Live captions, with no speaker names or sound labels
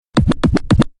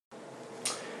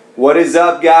What is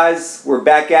up, guys? We're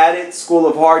back at it. School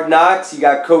of Hard Knocks. You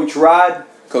got Coach Rod.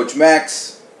 Coach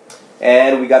Max.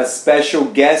 And we got a special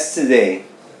guest today.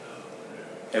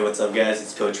 Hey, what's up, guys?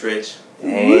 It's Coach Rich.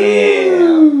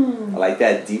 Damn. I like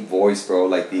that deep voice, bro.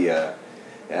 Like the,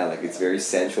 like it's very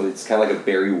sensual. It's kind of like a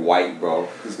Barry White, bro.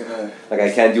 He's gonna... Like,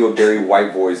 I can't do a Barry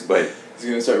White voice, but... He's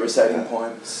gonna start reciting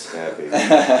poems. Yeah,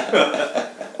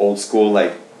 baby. Old school,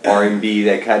 like, R&B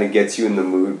that kind of gets you in the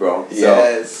mood, bro. So,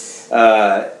 yes.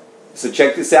 So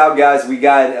check this out, guys. We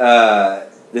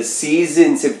got, the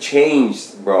seasons have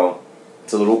changed, bro.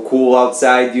 It's a little cool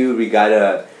outside, dude. We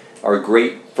got our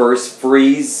great first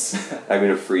freeze. I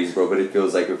mean a freeze, bro, but it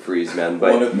feels like a freeze, man.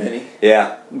 But one of many.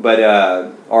 Yeah, but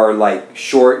our like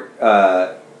short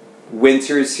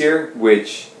winters here,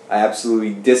 which I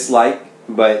absolutely dislike,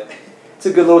 but it's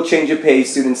a good little change of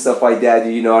pace, dude, and stuff like that.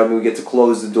 You know what I mean? We get to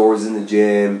close the doors in the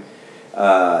gym.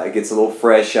 It gets a little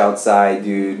fresh outside,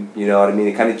 dude. You know what I mean?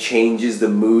 It kind of changes the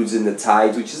moods and the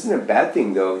tides, which isn't a bad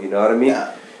thing, though. You know what I mean?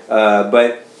 Yeah.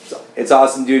 But it's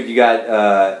awesome, dude. You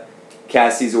got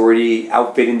Cassie's already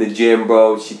outfitting the gym,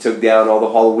 bro. She took down all the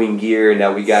Halloween gear, and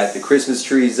now we got the Christmas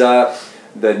trees up.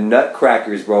 The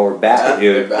nutcrackers, bro, we're back,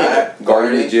 dude. We're back.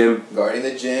 Guarding the gym. Guarding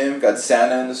the gym. Got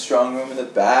Santa in the strong room in the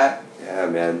back. Yeah,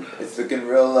 man. It's looking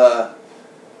real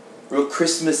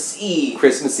Christmas-y.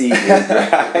 Christmas Eve,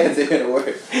 right? It's gonna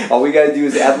work. All we gotta do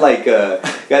is add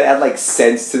like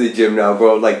scents to the gym now,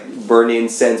 bro. Like burn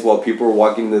incense while people are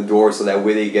walking in the door, so that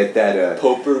way they get that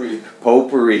potpourri.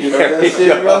 Potpourri. You remember that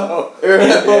shit, bro? Remember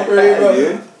that potpourri, bro?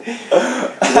 Dude.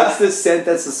 What's the scent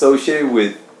that's associated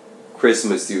with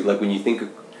Christmas, dude? Like when you think of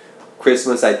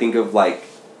Christmas, I think of like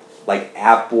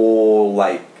apple,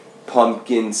 like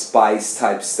pumpkin spice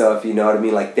type stuff, you know what I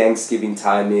mean? Like Thanksgiving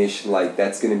time-ish, like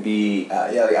that's gonna be...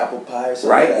 yeah, like apple pie or something.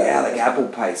 Right? Like that. Yeah, like apple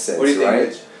pie scents, what do you think, right?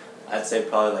 Rich? I'd say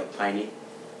probably like piney.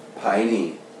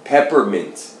 Piney.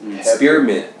 Peppermint.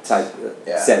 Spearmint type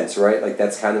scents, right? Like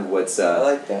that's kind of what's... I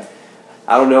like that.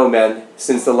 I don't know, man.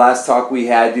 Since the last talk we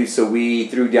had, dude, so we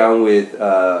threw down with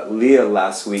Leah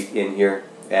last week in here,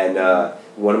 and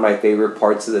one of my favorite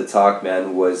parts of the talk,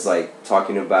 man, was like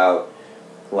talking about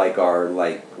like our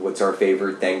what's our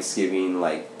favorite Thanksgiving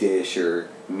like dish or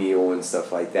meal and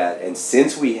stuff like that. And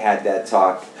since we had that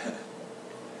talk,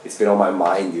 it's been on my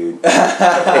mind, dude.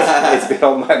 It's been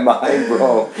on my mind,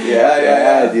 bro.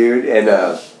 Yeah, dude.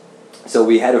 And so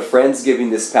we had a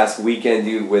Friendsgiving this past weekend,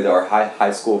 dude, with our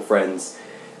high school friends,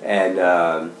 and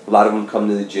a lot of them come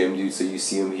to the gym, dude. So you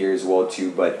see them here as well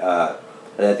too. But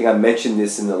and I think I mentioned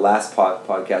this in the last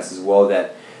podcast as well,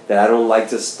 that I don't like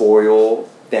to spoil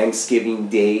Thanksgiving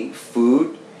Day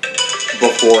food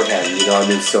beforehand, you know what I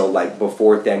mean? So like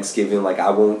before Thanksgiving, like I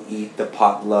won't eat the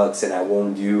potlucks and I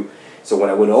won't do... So when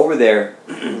I went over there,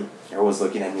 everyone was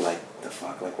looking at me like, the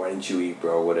fuck, like why didn't you eat,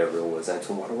 bro, whatever it was. And I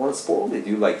told them, I don't want to spoil it,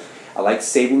 dude. Like I like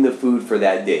saving the food for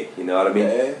that day, you know what I mean?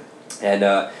 Okay. And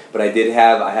but I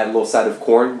had a little side of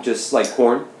corn, just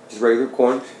regular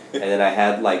corn, and then I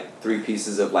had like 3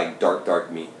 pieces of like dark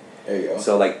meat. There you go.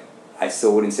 So like I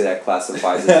still wouldn't say that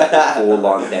classifies as like a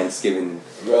full-on Thanksgiving,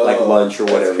 Bro, like lunch or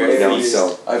whatever, you know.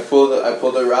 So I pulled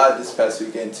a rod this past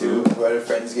weekend too. We had a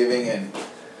Friendsgiving and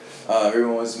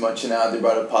everyone was munching out. They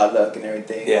brought a potluck and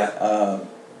everything. Yeah.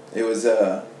 It was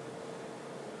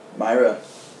Myra.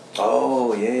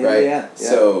 Oh yeah, right? yeah.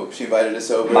 So she invited us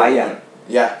over. Maya.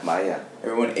 Maya.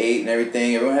 Everyone ate and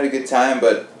everything. Everyone had a good time,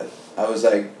 but I was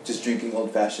like just drinking old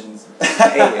fashions.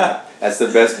 Hey, that's the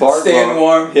best part. Staying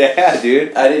warm. Yeah,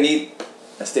 dude. I didn't eat.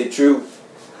 I stayed true.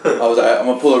 I was like, I'm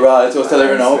gonna pull a rod. That's what I was telling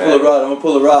everyone. I'm gonna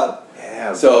pull a rod.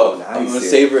 Yeah. So nice, I'm gonna dude.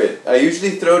 savor it. I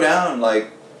usually throw down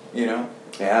like, you know.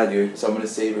 Yeah, dude. So I'm gonna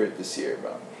savor it this year,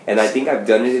 bro. And I think I've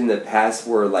done it in the past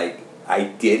where like I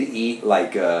did eat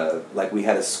like we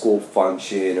had a school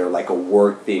function or like a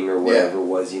work thing or whatever it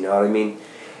was, you know what I mean?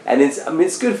 And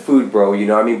it's good food, bro, you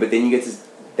know what I mean? But then you get to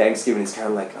Thanksgiving, it's kind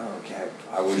of like, oh, okay,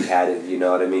 I already had it, you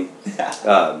know what I mean?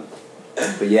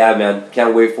 But yeah, man,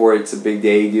 can't wait for it. It's a big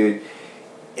day, dude.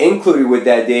 Included with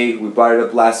that day, we brought it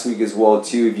up last week as well,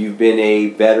 too. If you've been a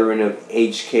veteran of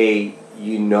HK,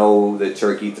 you know the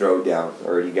turkey throwdown.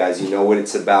 Or you guys, you know what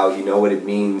it's about. You know what it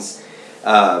means.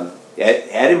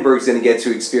 Edinburgh's going to get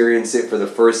to experience it for the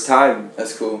first time.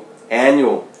 That's cool.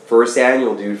 First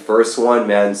annual, dude. First one,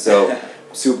 man. So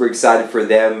super excited for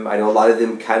them. I know a lot of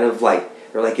them kind of like,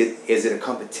 they're like, is it a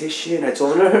competition? I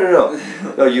told them, no.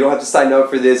 No, you don't have to sign up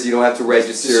for this. You don't have to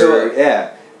register.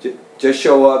 Yeah. Just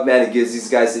show up, man. It gives these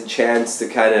guys a chance to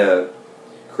kind of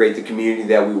create the community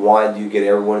that we want. You get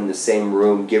everyone in the same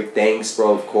room. Give thanks,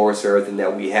 bro, of course, for everything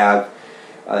that we have.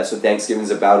 That's what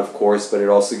Thanksgiving's about, of course, but it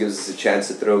also gives us a chance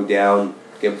to throw down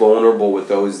get vulnerable with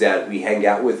those that we hang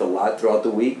out with a lot throughout the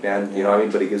week, man. You know what I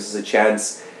mean? But it gives us a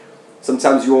chance.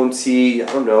 Sometimes you won't see, I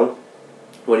don't know,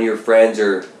 one of your friends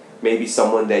or maybe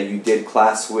someone that you did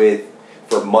class with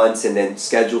for months, and then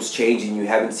schedules change and you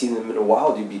haven't seen them in a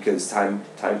while, dude, because time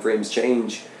frames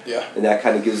change. Yeah. And that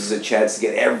kind of gives us a chance to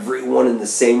get everyone in the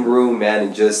same room, man,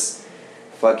 and just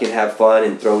fucking have fun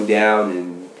and throw down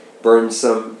and burn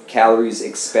some calories,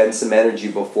 expend some energy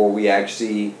before we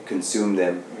actually consume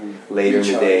them later in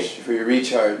the day. For your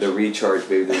recharge. The recharge,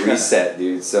 baby. The reset,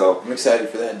 dude. So I'm excited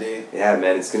for that day. yeah,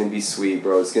 man. It's going to be sweet,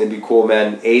 bro. It's going to be cool,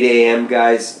 man. 8 a.m.,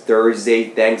 guys. Thursday,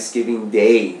 Thanksgiving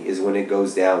Day is when it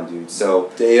goes down, dude.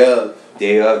 So Day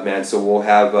of, man. So we'll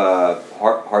have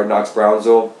Hard Knocks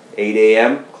Brownsville, 8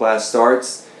 a.m. Class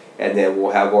starts. And then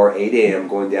we'll have our 8 a.m.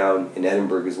 going down in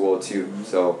Edinburgh as well, too.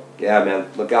 So, yeah, man.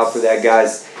 Look out for that,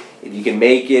 guys. If you can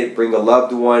make it, bring a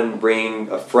loved one, bring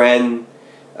a friend.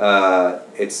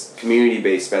 It's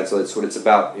community-based, man, so that's what it's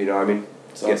about, you know what I mean?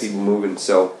 Get people moving.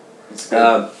 So,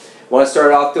 want to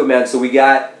start off, though, man. So we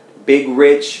got Big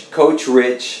Rich, Coach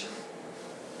Rich.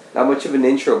 Not much of an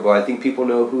intro, but I think people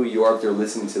know who you are if they're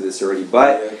listening to this already.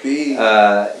 But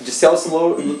just tell us a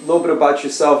little bit about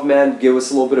yourself, man. Give us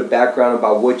a little bit of background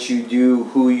about what you do,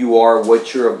 who you are,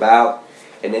 what you're about,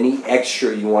 and any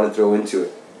extra you want to throw into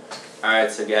it.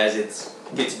 Alright, so guys, it's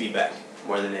good to be back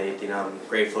more than anything. I'm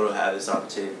grateful to have this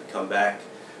opportunity to come back.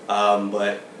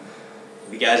 But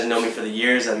if you guys know me for the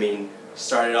years, I mean,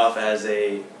 started off as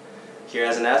an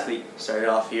athlete. Started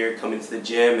off here, coming to the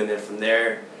gym, and then from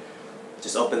there,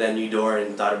 just opened that new door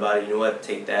and thought about it, you know what,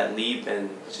 take that leap, and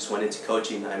just went into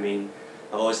coaching. I mean,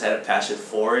 I've always had a passion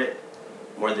for it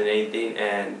more than anything,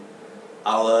 and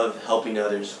I love helping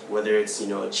others, whether it's, you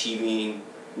know, achieving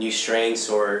new strengths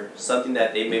or something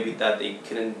that they maybe thought they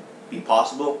couldn't be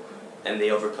possible, and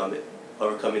they overcoming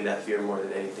that fear more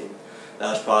than anything.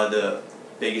 That was probably the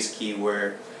biggest key,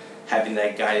 where having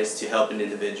that guidance to help an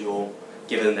individual,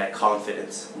 give them that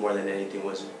confidence more than anything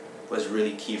was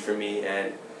really key for me.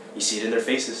 And you see it in their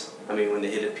faces. I mean, when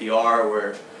they hit a PR,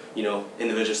 where, you know,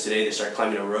 individuals today, they start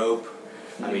climbing a rope.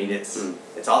 I mean, it's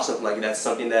awesome. Like, that's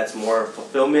something that's more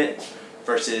fulfillment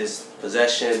versus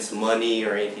possessions, money,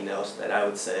 or anything else, that I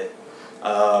would say.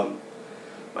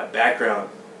 My background,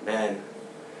 man,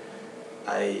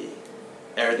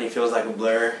 everything feels like a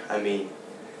blur. I mean,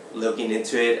 looking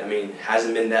into it, I mean,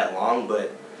 hasn't been that long,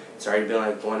 but it's already been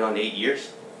like going on 8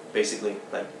 years, basically.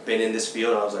 Like, been in this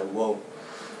field, I was like, whoa.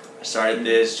 I started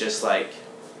this just like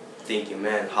thinking,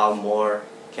 man, how more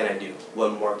can I do?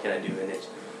 What more can I do? And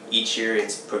each year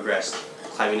it's progressed,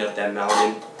 climbing up that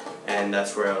mountain, and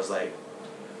that's where I was like,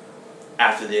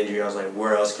 after the injury, I was like,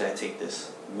 where else can I take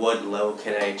this? What level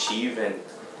can I achieve? And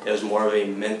it was more of a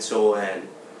mental and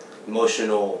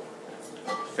emotional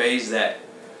phase that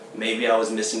maybe I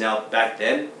was missing out back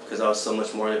then, because I was so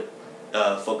much more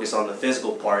focused on the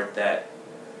physical part, that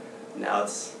now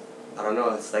it's, I don't know,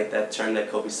 it's like that term that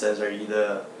Kobe says, are you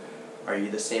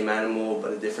the same animal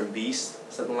but a different beast?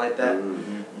 Something like that.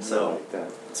 Mm-hmm. So like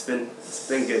that. It's been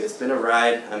good. It's been a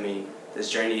ride. I mean, this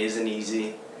journey isn't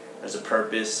easy. There's a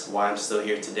purpose why I'm still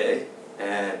here today,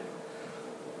 and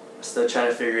I'm still trying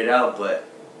to figure it out, but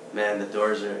man, the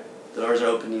doors are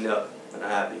opening up, and I'm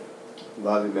happy.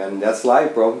 Love it, man. And that's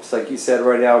life, bro. It's like you said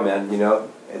right now, man. You know,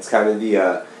 it's kind of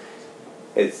the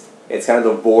it's kind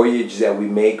of the voyage that we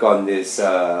make on this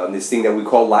thing that we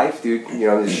call life, dude. You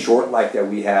know, this short life that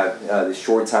we have, this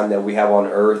short time that we have on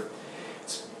Earth.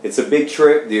 It's a big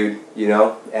trip, dude. You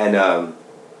know, and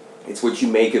it's what you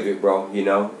make of it, bro. You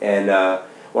know, and I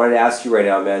wanted to ask you right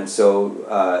now, man.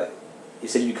 So you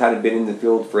said you kind of been in the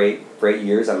field for eight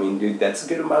years. I mean, dude, that's a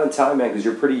good amount of time, man. Because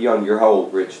you're pretty young. You're how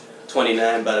old, Rich?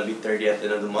 29, about to be 30 at the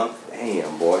end of the month.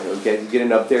 Damn, boy. Okay, you're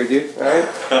getting up there, dude. All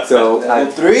right. So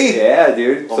 3. Yeah,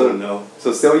 dude. Oh, no.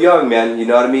 So still young, man. You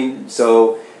know what I mean?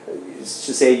 So let's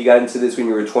just say you got into this when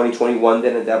you were 20, 21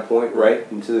 then at that point, right?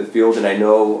 Into the field. And I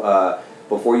know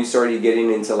before you started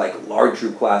getting into like large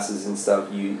group classes and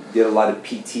stuff, you did a lot of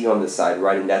PT on the side,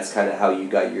 right? And that's kind of how you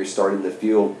got your start in the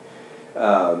field.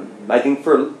 I think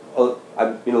for a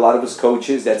lot of us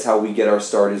coaches, that's how we get our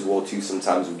start as well too.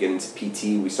 Sometimes we get into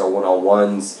PT, we start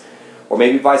one-on-ones, or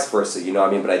maybe vice versa, you know what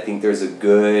I mean? But I think there's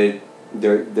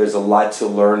a lot to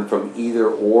learn from either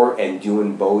or, and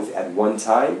doing both at one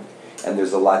time, and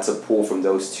there's a lot to pull from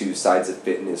those two sides of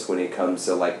fitness when it comes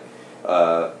to like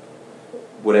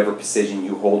whatever position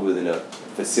you hold within a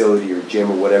facility or gym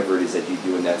or whatever it is that you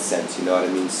do in that sense, you know what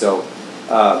I mean? So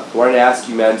I wanted to ask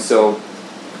you, man, so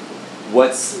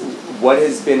what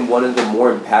has been one of the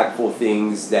more impactful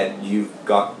things that you've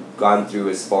gone through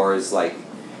as far as like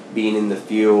being in the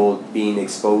field, being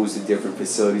exposed to different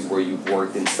facilities where you've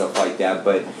worked and stuff like that.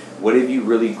 But what have you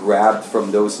really grabbed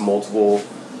from those multiple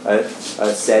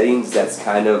settings that's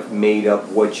kind of made up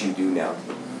what you do now?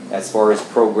 As far as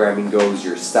programming goes,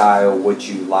 your style, what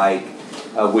you like,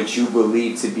 what you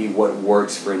believe to be what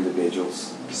works for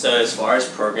individuals. So as far as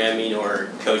programming or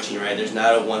coaching, right, there's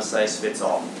not a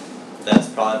one-size-fits-all. That's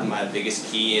probably my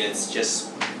biggest key, and it's just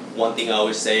one thing I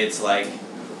always say, it's like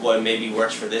what maybe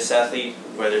works for this athlete,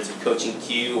 whether it's a coaching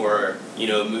cue or,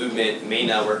 movement, may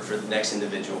not work for the next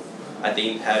individual. I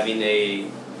think having a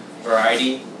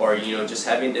variety or, just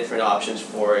having different options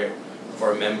for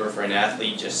a member, for an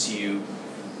athlete, just to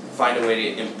find a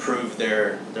way to improve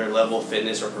their level of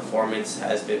fitness or performance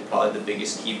has been probably the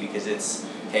biggest key, because it's,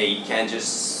 hey, you can't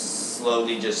just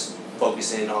slowly just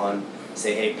focus in on,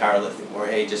 say, hey, powerlifting, or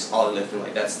hey, just all lifting,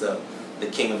 like that's the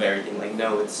king of everything. Like,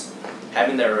 no, it's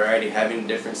having that variety, having a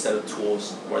different set of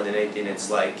tools more than anything.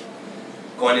 It's like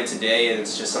going in today, and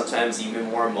it's just sometimes even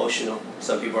more emotional.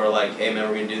 Some people are like, hey, man,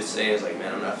 we're going to do this today. And it's like,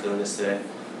 man, I'm not feeling this today.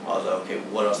 I was like, okay,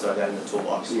 what else do I got in the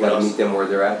toolbox? You got to meet them where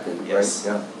they're at then, yes.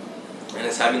 Right? Yeah. And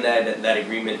it's having that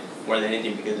agreement more than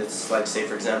anything, because it's like, say,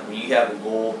 for example, you have a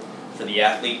goal for the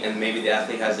athlete, and maybe the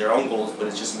athlete has their own goals, but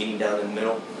it's just meeting down in the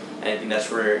middle. And I think that's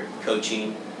where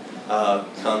coaching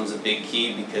comes a big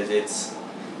key, because it's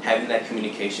having that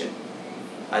communication.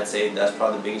 I'd say that's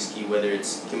probably the biggest key, whether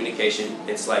it's communication.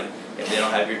 It's like, if they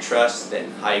don't have your trust,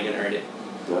 then how are you going to earn it?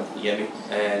 Yeah. You get me?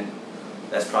 And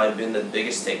that's probably been the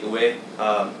biggest takeaway,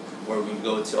 where we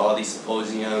go to all these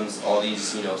symposiums, all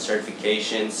these,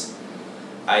 certifications.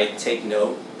 I take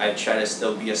note. I try to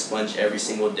still be a sponge every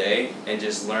single day and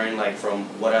just learn, like, from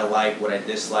what I like, what I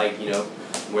dislike,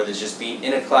 whether it's just being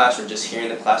in a class or just hearing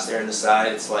the class there on the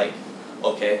side. It's like,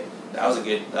 okay, that was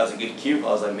a good cue. I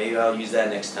was like, maybe I'll use that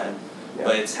next time. Yeah.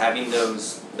 But it's having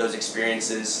those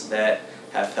experiences that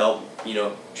have helped,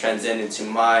 transcend into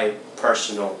my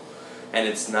personal, and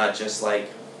it's not just like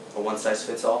a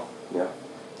one-size-fits-all. Yeah.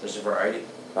 There's a variety.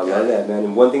 I love that, man.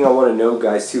 And one thing I want to know,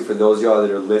 guys, too, for those of y'all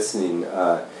that are listening,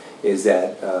 is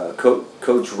that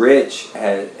Coach Rich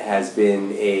has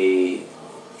been a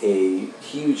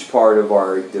huge part of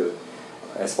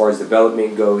as far as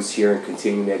development goes here and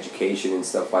continuing education and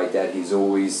stuff like that. He's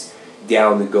always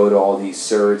down to go to all these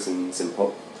certs and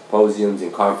symposiums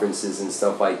and conferences and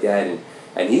stuff like that,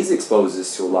 and he's exposed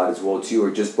this to a lot as well too,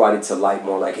 or just brought it to light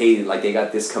more, like, hey, like they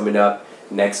got this coming up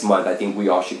next month, I think we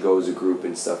all should go as a group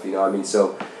and stuff,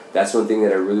 so that's one thing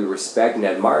that I really respect and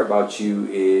admire about you,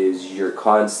 is your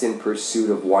constant pursuit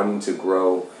of wanting to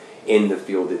grow in the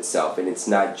field itself. And it's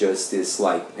not just this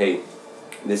like, hey,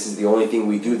 this is the only thing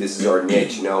we do, this is our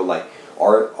niche, like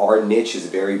our niche is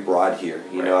very broad here,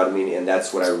 you know what I mean? And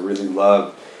that's what I really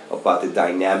love about the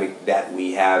dynamic that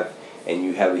we have, and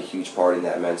you have a huge part in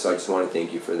that, man. So I just want to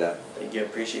thank you for that. Thank you, I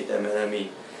appreciate that, man. I mean,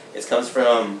 it comes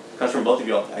from both of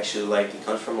y'all, actually. Like, it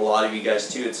comes from a lot of you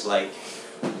guys too. It's like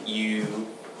you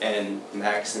and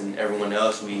Max and everyone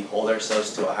else, we hold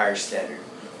ourselves to a higher standard.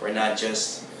 We're not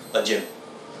just a gym.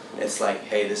 It's like,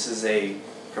 hey, this is a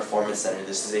performance center.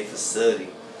 This is a facility.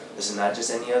 This is not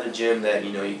just any other gym that,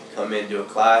 you can come in, do a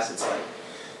class. It's like,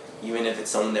 even if it's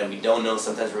someone that we don't know,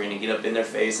 sometimes we're going to get up in their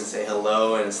face and say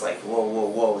hello, and it's like, whoa, whoa,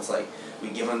 whoa. It's like, we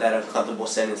give them that uncomfortable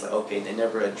sentence, like, okay, they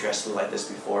never addressed me like this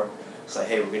before. It's like,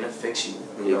 hey, we're going to fix you.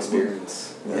 The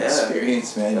experience. The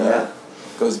experience, man, yeah.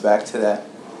 Goes back to that.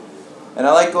 And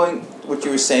I like what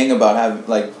you were saying about having,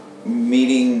 like,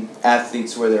 meeting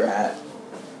athletes where they're at,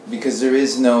 because there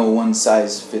is no one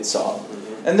size fits all.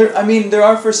 Mm-hmm. And there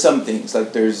are for some things,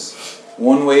 like there's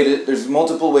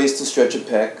multiple ways to stretch a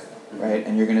pec, right?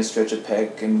 And you're going to stretch a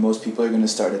pec, and most people are going to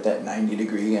start at that 90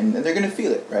 degree, and they're going to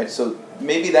feel it, right? So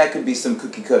maybe that could be some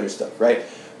cookie cutter stuff, right?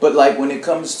 But like when it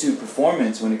comes to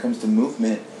performance, when it comes to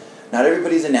movement, not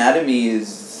everybody's anatomy is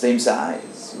the same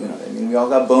size. You know what I mean? We all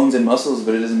got bones and muscles,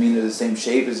 but it doesn't mean they're the same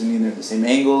shape, it doesn't mean they're the same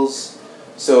angles.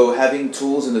 So having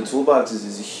tools in the toolboxes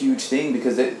is a huge thing,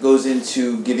 because it goes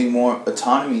into giving more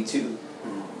autonomy too.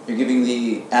 You're giving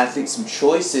the athlete some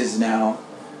choices now,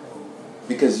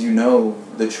 because you know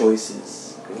the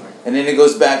choices. And then it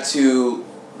goes back to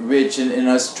Rich and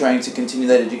us trying to continue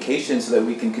that education so that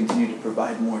we can continue to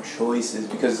provide more choices.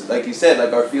 Because like you said,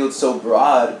 like our field's so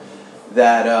broad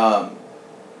that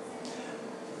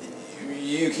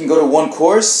you can go to one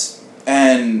course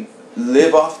and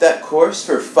live off that course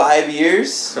for 5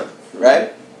 years,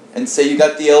 right? And say you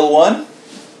got the L1.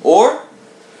 Or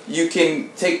you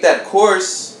can take that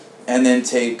course and then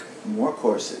take more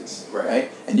courses,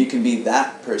 right? And you can be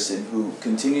that person who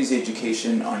continues the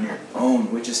education on your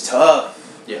own, which is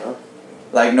tough. Yeah.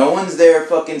 Like, no one's there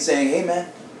fucking saying, hey,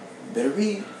 man, you better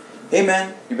read. hey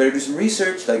man, you better do some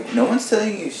research. Like, no one's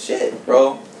telling you shit,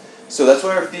 bro. So that's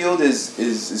why our field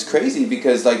is crazy,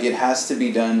 because like it has to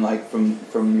be done like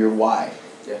from your why.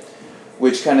 Yeah.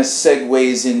 Which kind of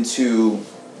segues into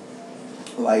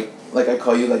like I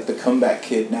call you like the comeback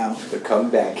kid now. The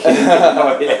comeback kid.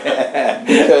 Oh, yeah.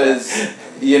 Because,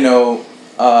 you know,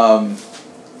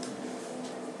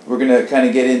 we're gonna kind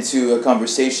of get into a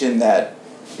conversation that,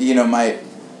 you know,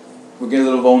 we'll get a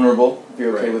little vulnerable, if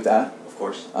you're okay Right. with that. Of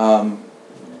course.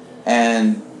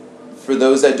 And for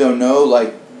those that don't know,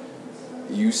 like,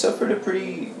 you suffered a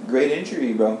pretty great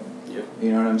injury, bro. Yep.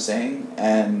 You know what I'm saying?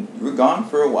 And you were gone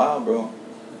for a while, bro.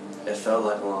 It felt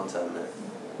like a long time, man.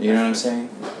 You know what I'm saying?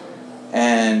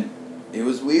 And it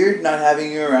was weird not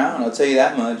having you around, I'll tell you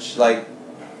that much. Like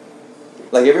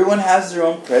everyone has their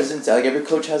own presence. Like every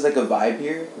coach has like a vibe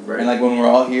here. Right. And like when we're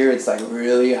all here, it's like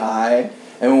really high.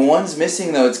 And when one's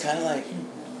missing though, it's kind of like,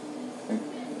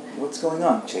 what's going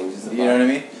on? Changes the vibe. You know what I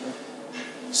mean?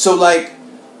 So like,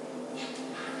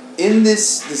 in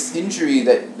this injury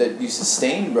that you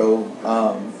sustained, bro,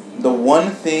 the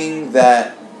one thing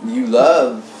that you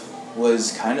love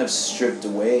was kind of stripped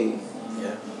away.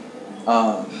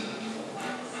 Yeah.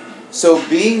 So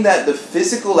being that the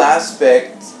physical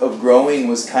aspect of growing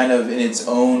was kind of in its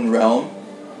own realm,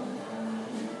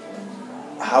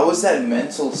 how was that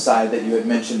mental side that you had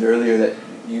mentioned earlier, that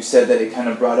you said that it kind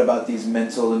of brought about these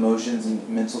mental emotions and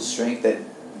mental strength that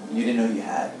you didn't know you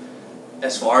had?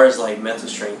 As far as like mental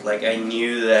strength, like I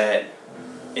knew that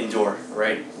endure,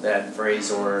 right? That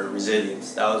phrase, or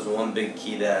resilience. That was one big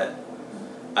key that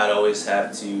I'd always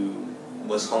have to,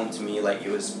 was home to me. Like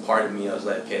it was part of me. I was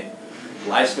like, okay,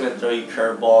 life's gonna throw you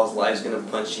curveballs. Life's gonna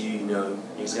punch you. You know,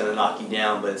 it's gonna knock you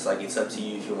down. But it's like it's up to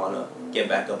you if you want to get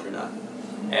back up or not.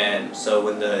 And so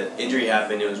when the injury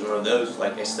happened, it was one of those.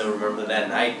 Like I still remember that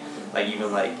night. Like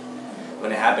even like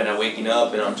when it happened, I'm waking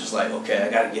up and I'm just like, okay, I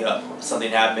gotta get up.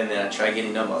 Something happened and I tried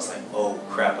getting up. I was like, oh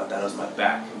crap! I thought it was my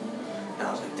back. And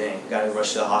I was like, dang, gotta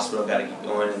rush to the hospital. Gotta keep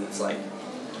going. And it's like,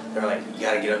 they're like, you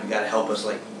gotta get up. You gotta help us.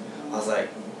 Like, I was like,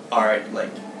 all right, like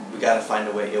we gotta find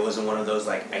a way. It wasn't one of those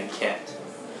like I can't.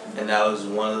 And that was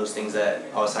one of those things that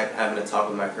I was like having a talk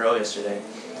with my girl yesterday,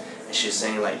 and she was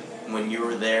saying like when you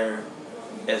were there,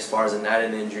 as far as the night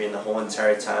of the injury and the whole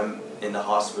entire time in the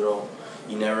hospital,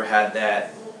 you never had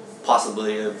that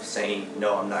possibility of saying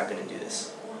no, I'm not gonna do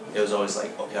this. It was always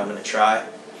like, okay, I'm gonna try.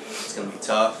 It's gonna be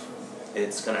tough.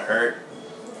 It's gonna hurt.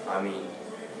 I mean,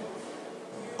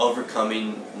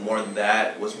 overcoming more than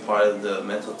that was part of the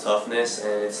mental toughness,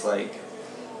 and it's like,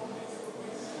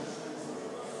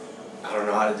 I don't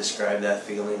know how to describe that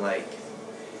feeling. Like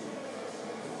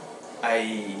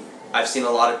I've seen a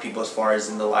lot of people as far as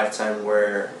in the lifetime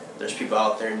where there's people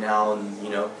out there now, and you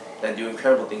know, that do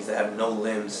incredible things, that have no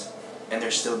limbs and they're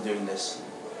still doing this.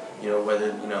 You know, whether,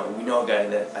 you know, we know a guy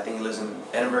that I think he lives in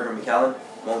Edinburgh or McAllen,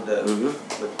 one of the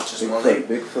with just one leg.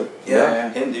 Bigfoot. Yeah,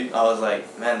 him, dude. I was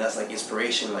like, man, that's like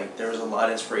inspiration. Like there was a lot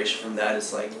of inspiration from that.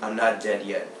 It's like, I'm not dead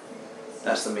yet.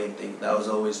 That's the main thing. That was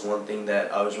always one thing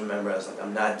that I always remember. I was like,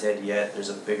 I'm not dead yet. There's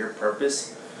a bigger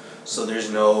purpose. So there's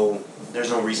no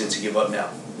reason to give up now.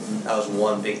 That was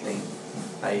one big thing.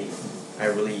 I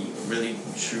really, really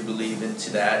truly believe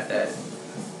into that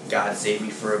God saved me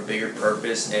for a bigger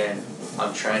purpose, and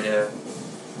I'm trying to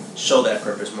show that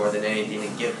purpose more than anything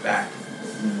and give back.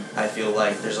 I feel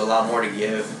like there's a lot more to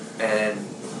give, and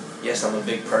yes, I'm a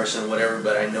big person, whatever,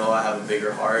 but I know I have a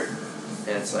bigger heart,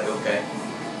 and it's like, okay,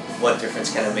 what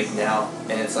difference can I make now?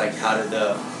 And it's like,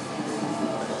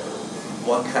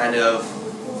 what kind of,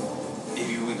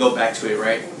 we go back to it,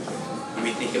 right?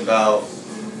 We think about,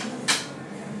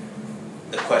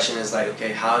 the question is like,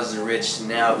 okay, how is the rich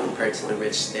now compared to the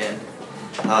rich then?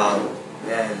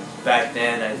 And back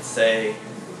then, I'd say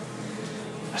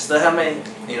I still have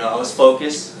I was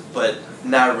focused, but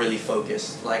not really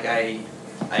focused. Like I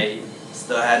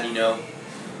still had,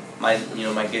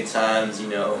 my good times,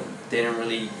 didn't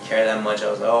really care that much. I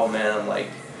was like, oh man,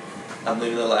 I'm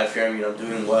living the life here. I'm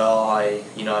doing well. I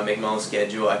make my own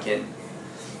schedule.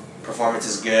 Performance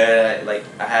is good.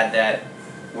 I had that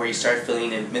where you start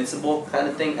feeling invincible kind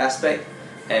of thing aspect,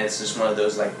 and it's just one of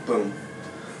those like boom,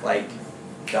 like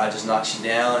God just knocks you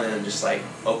down, and I'm just like,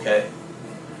 okay,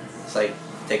 it's like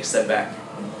take a step back,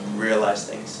 realize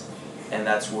things. And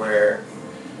that's where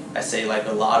I say, like,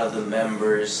 a lot of the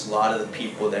members, a lot of the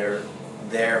people that are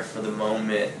there for the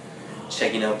moment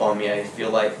checking up on me, I feel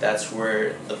like that's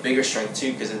where the bigger strength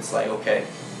too, because it's like, okay,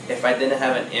 if I didn't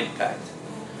have an impact,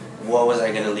 what was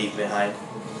I going to leave behind?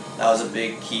 That was a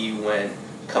big key when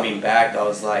coming back. I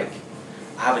was like,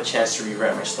 I have a chance to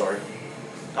rewrite my story.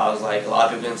 I was like, a lot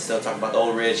of people can still talk about the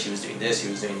old Rich, he was doing this, he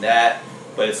was doing that,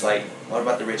 But it's like, what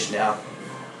about the rich now?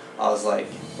 I was like,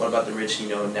 what about the rich,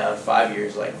 now in 5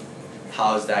 years? Like,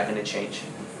 how is that going to change?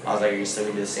 I was like, are you still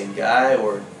going to be the same guy,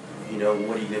 or,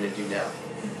 what are you going to do now?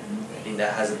 I think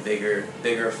that has a bigger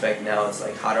effect now. It's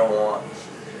like, how do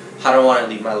I want to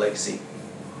leave my legacy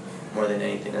more than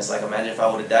anything? It's like, imagine if I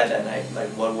would have died that night. Like,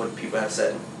 what would people have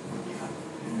said?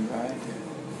 Right.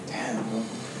 Damn, bro.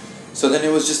 So then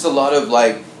it was just a lot of,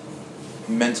 like,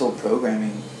 mental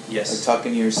programming. Yes. Like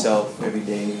talking to yourself every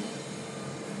day.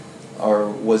 Or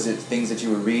was it things that you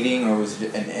were reading, or was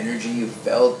it an energy you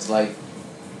felt, like,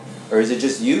 or is it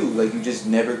just you, like you just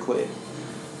never quit?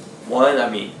 One, I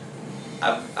mean,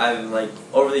 I've like,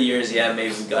 over the years, yeah,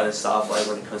 maybe gotten soft, like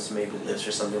when it comes to maybe lifts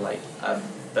or something, like I've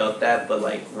felt that, but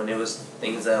like when it was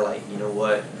things that, like,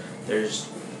 there's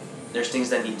things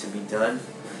that need to be done,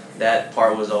 that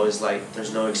part was always like,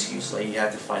 there's no excuse, like you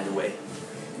have to find a way.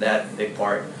 That big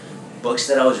part. Books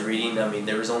that I was reading, I mean,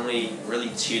 there was only really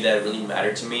two that really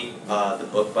mattered to me. The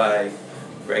book by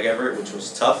Greg Everett, which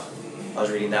was Tough. I was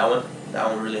reading that one. That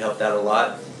one really helped out a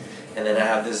lot. And then I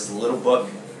have this little book.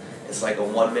 It's like a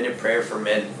 1-minute prayer for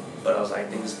men. But I was like, I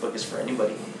think this book is for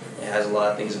anybody. It has a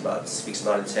lot of things speaks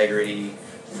about integrity,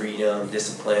 freedom,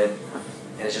 discipline.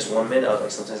 And it's just 1 minute. I was like,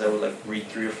 sometimes I would like read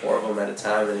 3 or 4 of them at a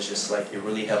time. And it's just like, it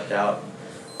really helped out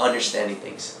understanding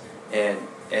things. And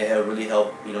it really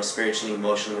helped, spiritually,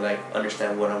 emotionally, like,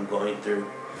 understand what I'm going through.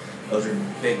 Those are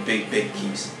big, big, big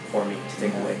keys for me to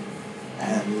take away.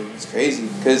 Man, dude, it's crazy,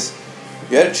 because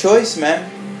you had a choice,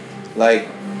 man. Like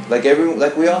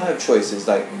we all have choices.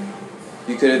 Like,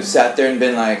 you could have sat there and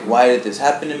been like, why did this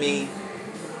happen to me?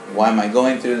 Why am I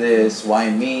going through this? Why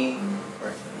me?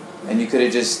 Right. And you could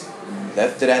have just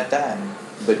left it at that.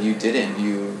 But you didn't.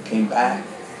 You came back.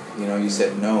 You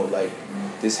said, no, like,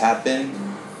 this happened.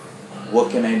 What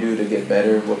can I do to get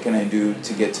better? What can I do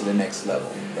to get to the next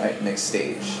level, right? Next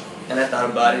stage. And I thought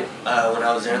about it when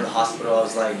I was there in the hospital. I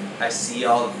was like, I see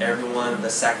everyone, the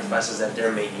sacrifices that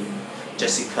they're making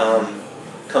just to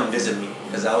come visit me.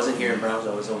 Because I wasn't here in Browns,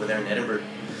 I was over there in Edinburgh.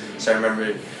 So I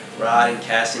remember Rod and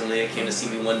Cassie and Leah came to see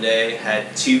me one day,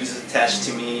 had tubes attached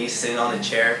to me, sitting on a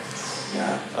chair.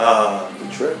 Yeah.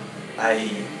 Good trip.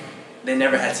 They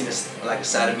never had seen a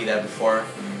side of me that before.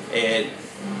 And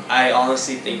I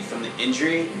honestly think from the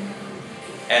injury,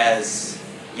 yes,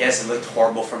 it looked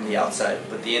horrible from the outside,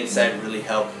 but the inside really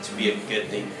helped to be a good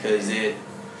thing, because it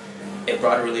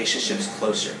brought relationships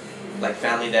closer. Like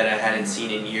family that I hadn't seen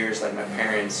in years, like my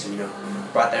parents,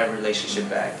 brought that relationship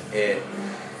back. There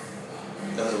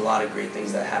was a lot of great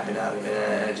things that happened out of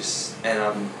it, and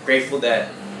I'm grateful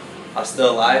that I'm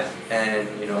still alive, and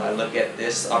I look at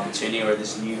this opportunity or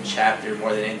this new chapter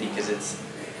more than anything, because it's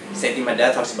same thing my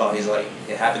dad talks about. He's like,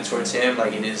 it happened towards him,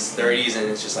 like in his 30s, and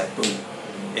it's just like, boom.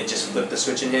 It just flipped the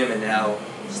switch in him, and now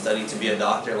studying to be a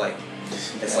doctor, like,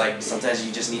 it's like sometimes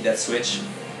you just need that switch,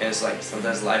 and it's like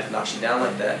sometimes life knocks you down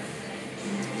like that.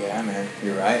 Yeah, man,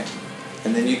 you're right.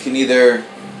 And then you can either,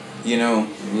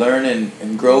 learn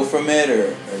and grow from it,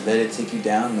 or let it take you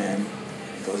down, man.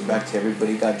 It goes back to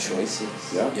everybody got choices.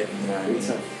 Yeah. You know what I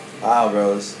mean? Wow,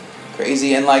 bro, it's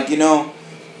crazy. And like,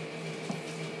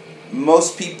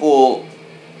 most people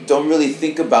don't really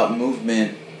think about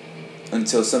movement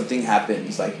until something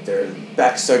happens. Like their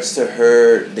back starts to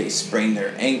hurt, they sprain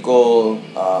their ankle,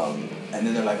 and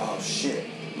then they're like, oh shit,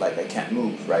 like I can't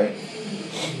move, right?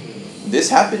 This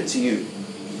happened to you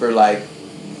for like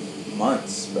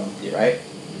months, bro, right?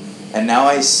 And now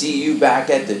I see you back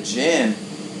at the gym.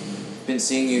 Been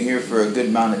seeing you here for a good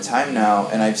amount of time now,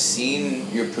 and I've seen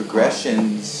your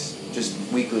progressions just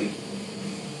weekly.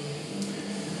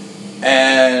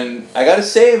 And I gotta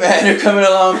say, man, you're coming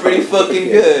along pretty fucking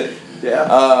good.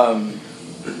 Yeah.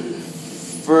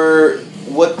 For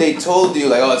what they told you,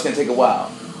 like, oh, it's gonna take a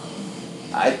while.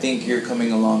 I think you're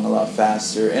coming along a lot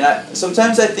faster. And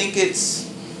sometimes I think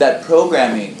it's that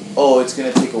programming. Oh, it's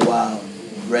gonna take a while.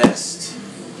 Rest.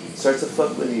 Starts to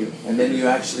fuck with you. And then you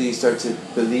actually start to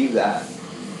believe that.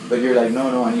 But you're like,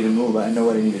 no, I need to move. I know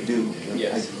what I need to do.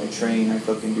 Yes. I train, I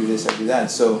fucking do this, I do that.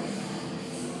 So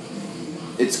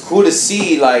it's cool to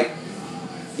see, like,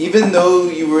 even though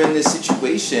you were in this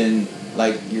situation,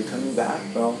 like, you're coming back,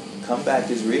 bro. Comeback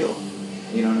is real.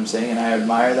 You know what I'm saying? And I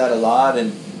admire that a lot,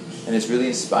 and it's really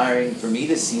inspiring for me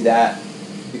to see that.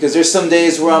 Because there's some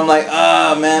days where I'm like,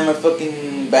 man, my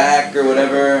fucking back or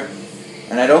whatever,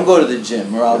 and I don't go to the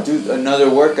gym, or I'll do another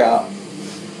workout.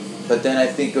 But then I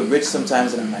think of Rich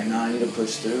sometimes, and I'm like, nah, I need to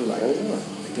push through. Like, I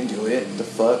can do it. The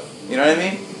fuck? You know what I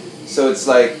mean? So it's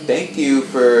like, thank you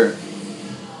for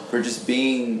just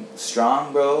being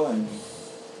strong, bro, and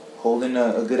holding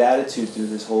a good attitude through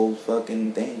this whole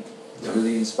fucking thing. It's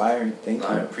really inspiring. Thank you.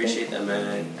 I appreciate that,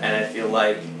 man. And I feel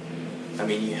like, I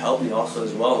mean, you helped me also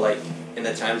as well. Like, in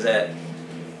the times that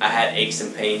I had aches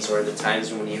and pains, or the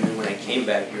times when even when I came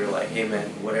back, you were like, hey, man,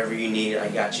 whatever you need, I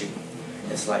got you.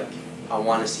 It's like, I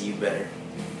want to see you better.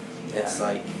 It's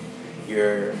like,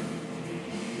 you're,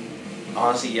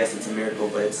 honestly, yes, it's a miracle,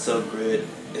 but it's so good.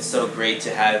 It's so great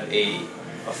to have a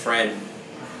friend,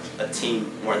 a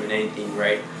team, more than anything,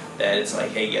 right? That it's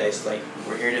like, hey, guys, like,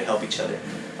 we're here to help each other.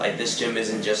 Like, this gym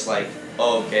isn't just like,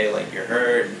 oh, okay, like, you're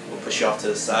hurt, we'll push you off to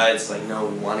the side. It's like, no,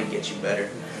 we want to get you better.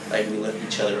 Like, we lift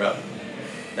each other up.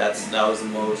 That was the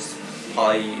most,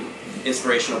 probably,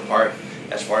 inspirational part,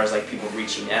 as far as, like, people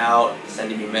reaching out,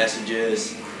 sending me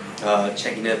messages,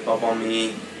 checking up on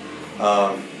me.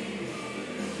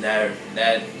 That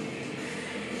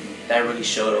really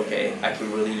showed, okay, I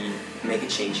can really make a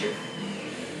change here.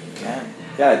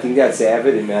 Yeah, I think that's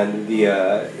evident, man.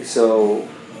 So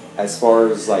as far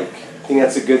as like, I think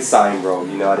that's a good sign, bro.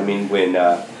 You know what I mean? When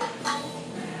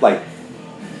like,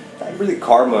 not really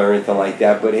karma or anything like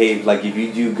that, but hey, like if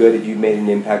you do good, if you made an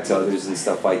impact to others and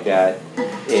stuff like that,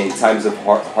 in times of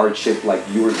hardship like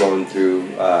you were going through,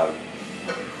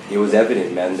 it was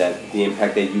evident, man, that the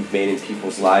impact that you've made in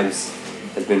people's lives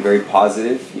has been very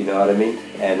positive. You know what I mean?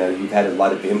 And you've had a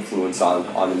lot of influence on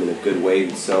them in a good way.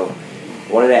 So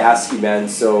I wanted to ask you, man,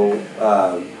 so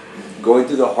going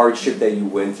through the hardship that you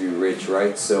went through, Rich,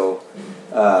 right? So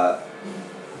I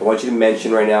want you to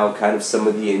mention right now kind of some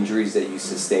of the injuries that you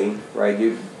sustained, right?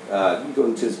 You can go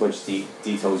into as much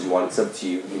detail as you want. It's up to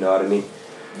you, you know what I mean?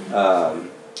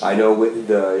 I know with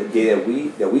the day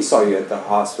that we saw you at the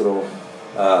hospital,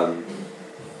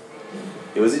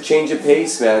 it was a change of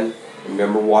pace, man. I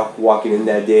remember walking in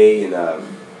that day, and I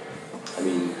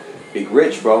mean, Big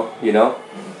Rich, bro, you know?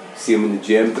 See him in the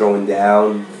gym throwing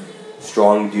down,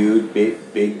 strong dude,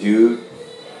 big dude,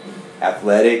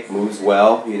 athletic, moves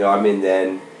well, you know what I mean?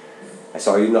 Then I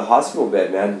saw you in the hospital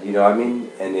bed, man, you know what I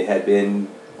mean? And it had been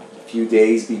a few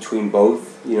days between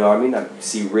both, you know what I mean? I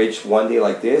see Rich one day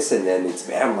like this, and then it's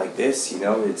bam like this, you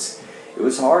know? It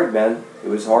was hard, man. It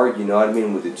was hard, you know what I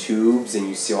mean? With the tubes, and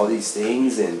you see all these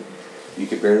things, and you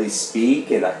could barely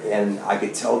speak, and I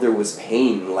could tell there was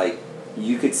pain. Like,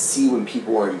 you could see when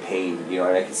people were in pain, you know,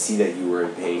 and I could see that you were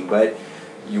in pain, but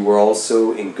you were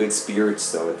also in good spirits,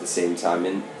 though, at the same time,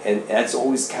 and that's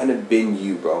always kind of been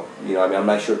you, bro. You know, I mean, I'm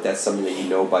not sure if that's something that you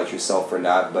know about yourself or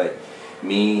not, but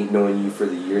me, knowing you for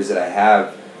the years that I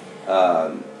have,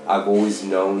 I've always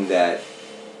known that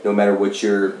no matter what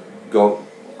you're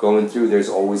going through, there's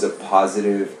always a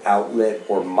positive outlet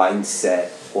or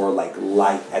mindset or like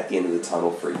light at the end of the tunnel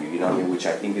for you, you know what I mean, which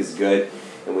I think is good,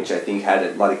 and which I think had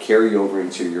a lot of carryover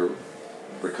into your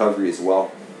recovery as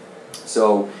well.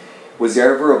 So was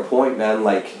there ever a point, man,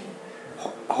 like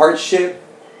hardship,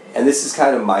 and this is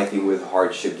kind of my thing with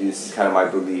hardship, this is kind of my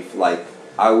belief, like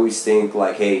I always think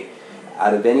like, hey,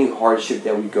 out of any hardship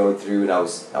that we go through, and I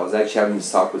was actually having this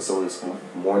talk with someone this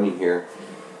morning here,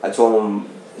 I told him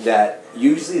that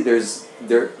usually there's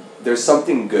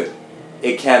something good.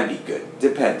 It can be good.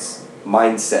 Depends.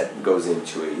 Mindset goes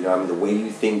into it. You know, I mean, the way you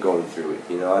think going through it.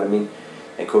 You know what I mean?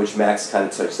 And Coach Max kind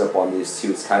of touched up on this too.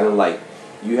 It's kind of like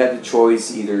you had the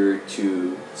choice either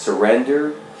to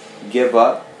surrender, give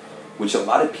up, which a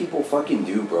lot of people fucking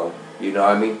do, bro. You know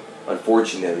what I mean?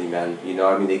 Unfortunately, man. You know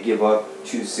what I mean? They give up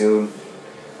too soon.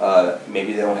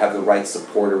 Maybe they don't have the right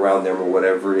support around them or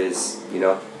whatever it is, you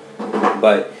know?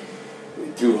 But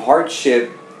through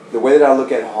hardship, the way that I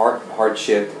look at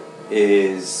hardship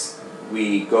is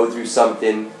we go through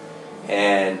something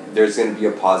and there's going to be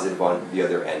a positive on the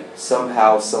other end.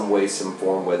 Somehow, some way, some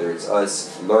form, whether it's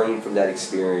us learning from that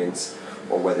experience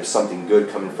or whether something good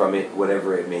coming from it,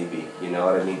 whatever it may be. You know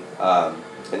what I mean?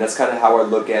 And that's kind of how I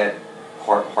look at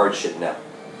hardship now.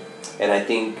 And I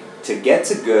think to get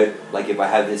to good, like if I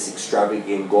have this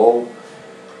extravagant goal,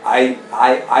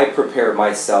 I prepare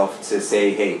myself to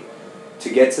say, hey, to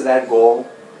get to that goal,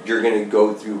 you're going to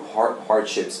go through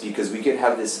hardships, because we could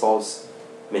have this false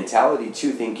mentality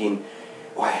too, thinking,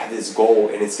 oh, I have this goal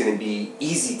and it's going to be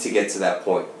easy to get to that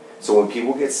point. So when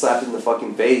people get slapped in the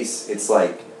fucking face, it's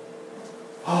like,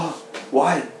 oh,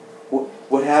 why?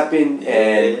 What happened?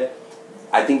 And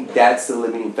I think that's the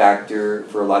limiting factor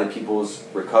for a lot of people's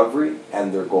recovery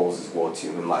and their goals as well too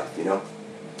in life, you know?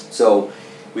 So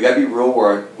we got to be real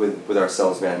with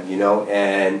ourselves, man, you know?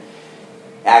 And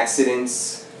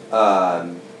accidents,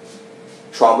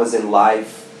 traumas in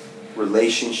life,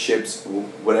 relationships,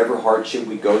 whatever hardship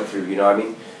we go through, you know what I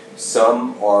mean?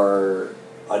 Some are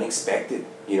unexpected,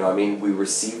 you know what I mean? We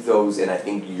receive those, and I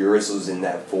think yours was in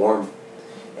that form.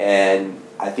 And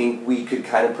I think we could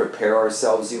kind of prepare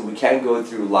ourselves. We can't go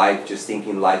through life just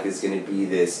thinking life is going to be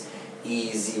this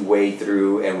easy way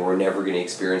through and we're never going to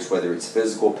experience, whether it's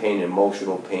physical pain,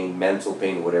 emotional pain, mental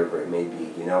pain, whatever it may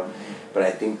be, you know. But I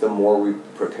think the more we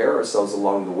prepare ourselves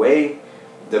along the way,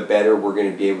 the better we're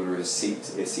going to be able to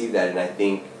receive that. And I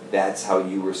think that's how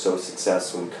you were so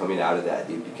successful in coming out of that,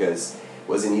 dude, because it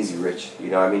wasn't easy, Rich.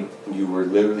 You know what I mean? You were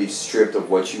literally stripped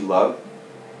of what you love.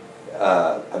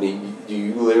 I mean,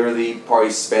 you literally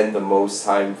probably spend the most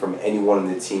time from anyone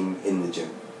on the team in the gym.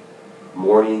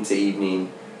 Morning to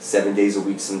evening, 7 days a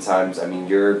week sometimes. I mean,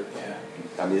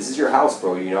 this is your house,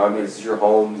 bro. You know what I mean? This is your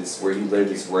home. This is where you live.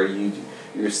 This is where you do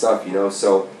your stuff, you know?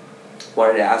 So,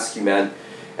 wanted to ask you, man,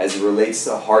 as it relates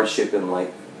to hardship and,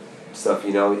 like, stuff,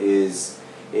 you know, is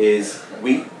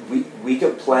we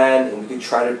could plan and we could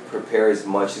try to prepare as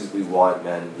much as we want,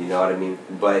 man. You know what I mean?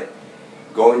 But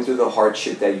going through the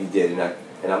hardship that you did,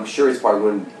 and I'm sure it's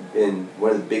probably been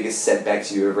one of the biggest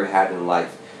setbacks you ever had in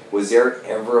life. Was there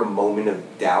ever a moment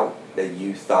of doubt that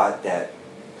you thought that,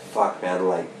 fuck, man,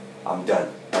 like, I'm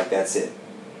done, like, that's it?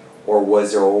 Or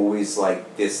was there always,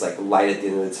 like, this, like, light at the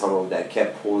end of the tunnel that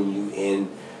kept pulling you in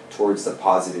towards the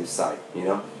positive side, you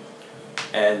know?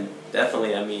 And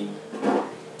definitely, I mean,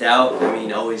 doubt, I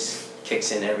mean, always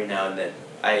kicks in every now and then.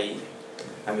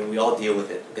 I mean, we all deal with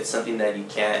it. It's something that you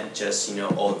can't just, you know,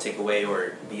 all take away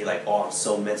or be like, oh, I'm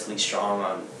so mentally strong,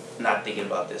 I'm not thinking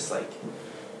about this. Like,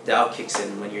 doubt kicks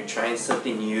in when you're trying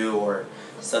something new or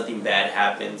something bad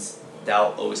happens.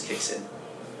 Doubt always kicks in.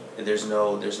 And there's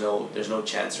no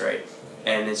chance, right?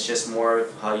 And it's just more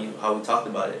of how we talked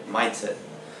about it. Mindset.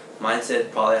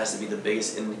 Mindset probably has to be the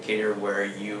biggest indicator where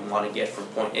you want to get from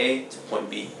point A to point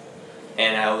B.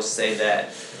 And I always say that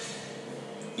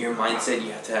your mindset,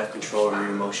 you have to have control over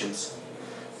your emotions.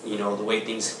 You know, the way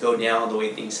things go down, the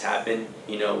way things happen,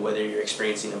 you know, whether you're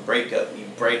experiencing a breakup, you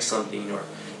break something, or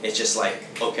it's just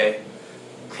like, okay,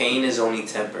 pain is only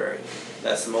temporary.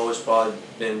 That's most probably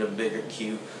been a bigger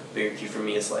cue for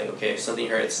me. It's like, okay, if something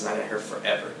hurts, it's not going to hurt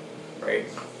forever, right?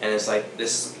 And it's like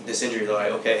this injury, they're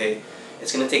like, okay, hey,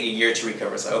 it's going to take a year to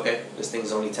recover. It's like, okay, this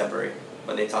thing's only temporary.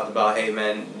 When they talked about, hey,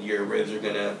 man, your ribs are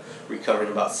going to recover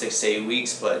in about 6 to 8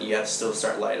 weeks, but you have to still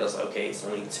start light. I was like, okay, it's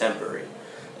only temporary.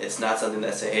 It's not something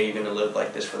that say, hey, you're going to live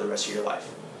like this for the rest of your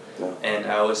life. No. And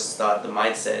I always thought the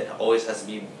mindset always has to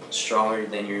be stronger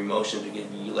than your emotions, because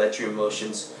you let your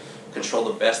emotions control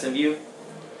the best of you,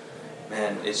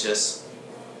 man, it's just,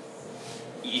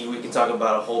 we can talk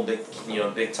about a whole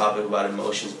big topic about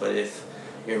emotions, but if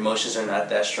your emotions are not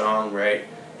that strong, right,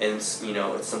 and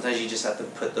sometimes you just have to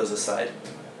put those aside.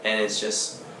 And it's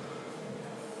just,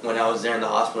 when I was there in the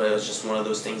hospital, it was just one of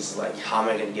those things like, how am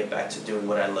I going to get back to doing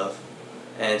what I love?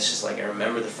 And it's just like, I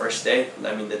remember the first day,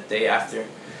 the day after,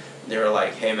 they were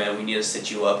like, hey man, we need to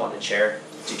sit you up on a chair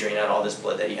to drain out all this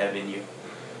blood that you have in you.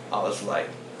 I was like,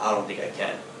 I don't think I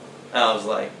can. And I was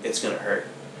like, it's going to hurt.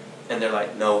 And they're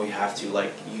like, no, we have to,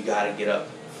 like, you got to get up.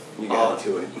 You got to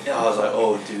do it. And I was like,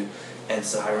 oh, dude. And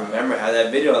so I remember how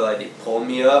that video, like, they pulled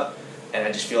me up, and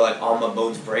I just feel like all my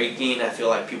bones breaking. I feel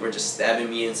like people are just stabbing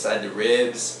me inside the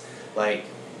ribs. Like,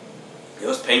 it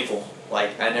was painful.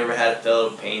 Like, I never had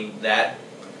felt pain that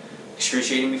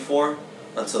excruciating before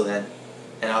until then.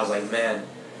 And I was like, man,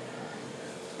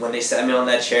 when they sat me on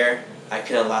that chair, I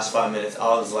couldn't last 5 minutes. I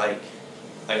was like,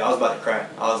 I was about to cry.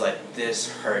 I was like,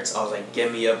 this hurts. I was like,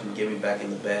 get me up and get me back in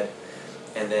the bed.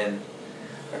 And then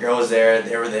a girl was there,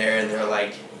 they were there, and they're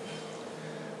like,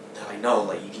 no,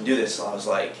 like, you can do this. So I was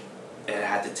like, and I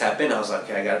had to tap in. I was like,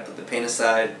 okay, I got to put the pain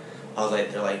aside. I was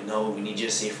like, they're like, no, we need you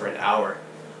to stay for an hour.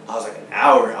 I was like, an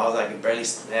hour? I was like, I can barely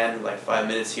stand like 5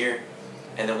 minutes here.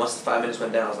 And then once the 5 minutes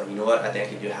went down, I was like, you know what? I think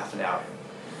I can do half an hour.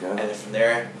 Yeah. And then from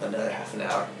there, another half an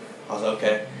hour. I was like,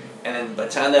 okay. And then by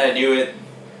the time that I knew it,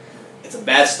 it's a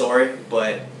bad story,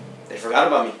 but they forgot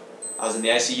about me. I was in the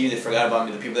ICU, they forgot about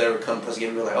me. The people that were coming to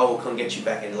get me were like, oh, we'll come get you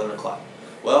back at 11 o'clock.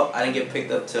 Well, I didn't get picked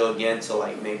up till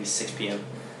like maybe 6 p.m.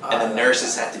 And the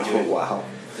nurses had to do it. Wow.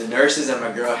 The nurses and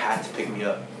my girl had to pick me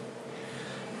up.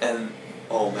 And,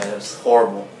 oh man, it was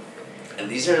horrible. And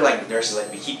these are like nurses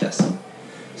like Vijitas.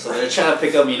 So they're trying to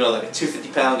pick up, like a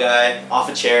 250-pound guy off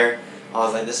a chair. I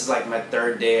was like, this is like my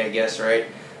third day, I guess, right?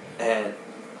 And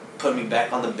put me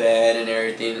back on the bed and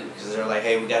everything, because they're like,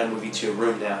 hey, we got to move you to a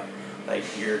room now. Like,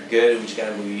 you're good, we just got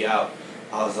to move you out.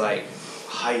 I was like,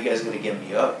 how are you guys going to get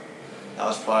me up? I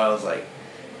was like,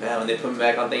 man, when they put me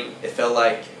back on thing, it felt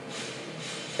like,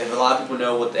 if a lot of people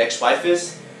know what the ex-wife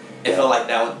is, it felt like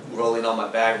that one rolling on my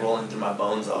back, rolling through my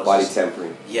bones. I was body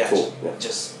tempering. Yeah, cool.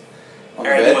 Just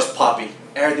everything was popping.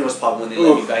 Everything was popping when they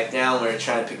let me back down, when they were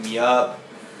trying to pick me up.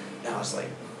 And I was like,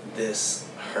 this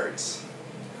hurts.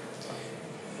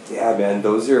 Yeah, man,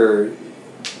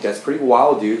 that's pretty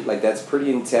wild, dude. Like, that's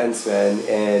pretty intense, man.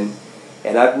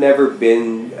 And I've never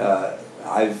been,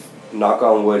 knock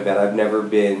on wood, man, I've never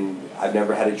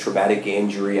had a traumatic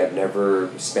injury. I've never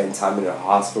spent time in a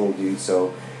hospital, dude.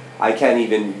 So I can't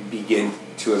even begin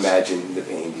to imagine the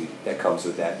pain, dude, that comes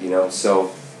with that, you know?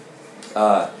 So,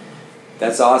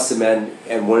 that's awesome, man.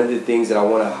 And one of the things that I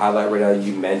want to highlight right now,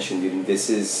 you mentioned, dude, and this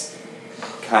is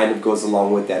kind of goes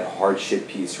along with that hardship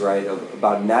piece, right?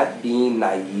 About not being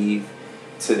naive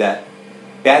to that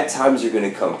bad times are going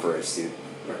to come for us, dude.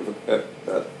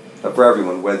 For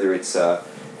everyone, whether it's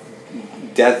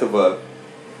death of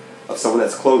someone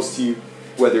that's close to you,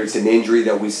 whether it's an injury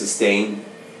that we sustain,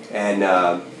 and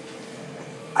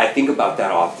I think about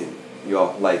that often,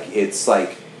 y'all. Like, it's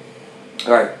like,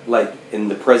 all right, like in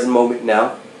the present moment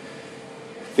now,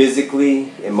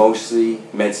 physically, emotionally,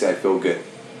 mentally, I feel good.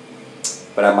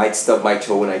 But I might stub my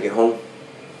toe when I get home,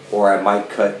 or I might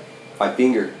cut my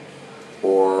finger,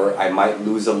 or I might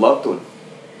lose a loved one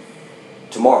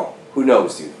tomorrow. Who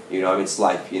knows, dude? You know, I mean, it's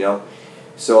life, you know?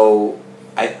 So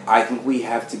I think we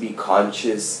have to be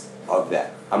conscious of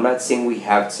that. I'm not saying we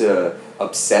have to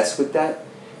obsess with that,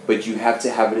 but you have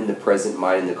to have it in the present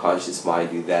mind, in the conscious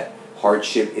mind, dude, that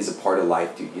hardship is a part of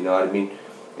life, dude. You know what I mean?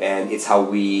 And it's how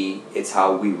we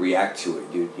react to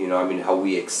it, dude. You know what I mean? How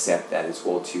we accept that as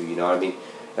well, too. You know what I mean?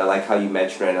 And I like how you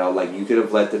mentioned right now, like, you could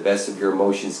have let the best of your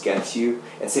emotions get to you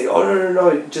and say, oh, no,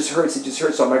 it just hurts,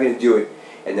 so I'm not going to do it.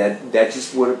 And that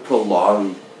just would have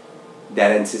prolonged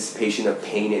that anticipation of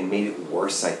pain and made it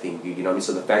worse, I think, dude. You know what I mean?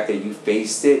 So the fact that you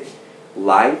faced it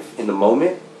live in the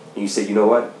moment, and you said, you know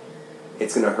what?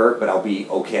 It's going to hurt, but I'll be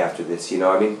okay after this, you know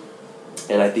what I mean?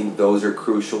 And I think those are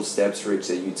crucial steps, Rich,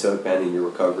 that you took, man, in your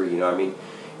recovery, you know what I mean?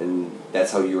 And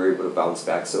that's how you were able to bounce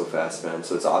back so fast, man.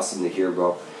 So it's awesome to hear,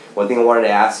 bro. One thing I wanted to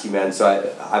ask you, man,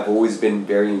 so I've always been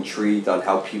very intrigued on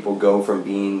how people go from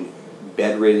being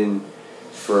bedridden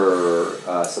for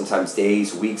sometimes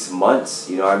days, weeks, months,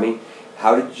 you know what I mean?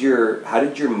 How did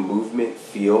your movement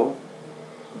feel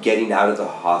getting out of the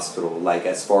hospital? Like,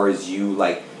 as far as you,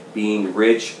 like, being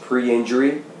Rich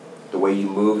pre-injury, the way you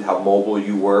moved, how mobile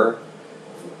you were,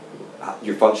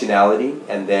 your functionality,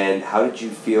 and then how did you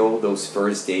feel those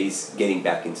first days getting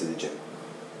back into the gym?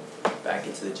 Back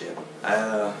into the gym.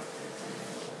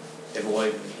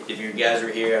 If you guys were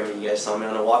here, I mean, you guys saw me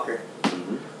on a walker.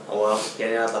 Mm-hmm. Oh, well,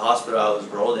 getting out of the hospital, I was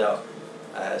rolled out,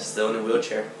 still in a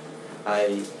wheelchair.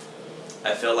 I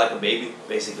felt like a baby,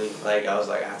 basically. Like, I was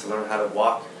like, I have to learn how to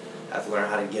walk. I have to learn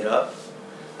how to get up.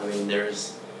 I mean, there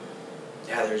was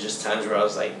just times where I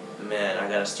was like, man, I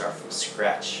gotta start from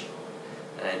scratch.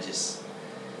 And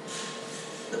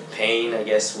the pain, I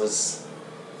guess, was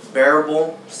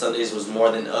bearable. Some days was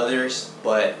more than others,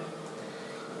 but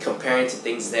comparing to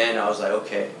things then, I was like,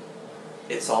 okay,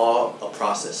 it's all a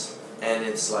process. And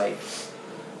it's like,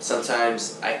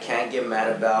 sometimes I can't get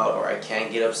mad about, or I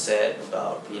can't get upset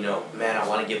about, you know, man, I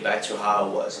want to get back to how I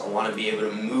was. I want to be able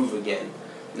to move again.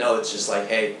 No, it's just like,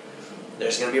 hey,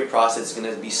 there's going to be a process. It's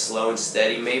going to be slow and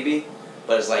steady maybe,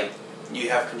 but it's like, you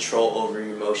have control over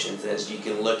your emotions. And as you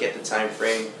can look at the time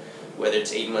frame, whether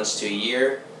it's 8 months to a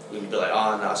year, you can be like,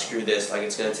 oh, no, screw this. Like,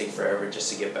 it's going to take forever just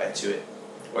to get back to it.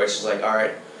 Or it's just like, all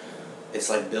right, it's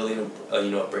like building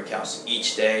a brick house.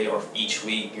 Each day or each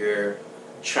week, you're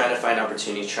trying to find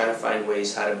opportunities, trying to find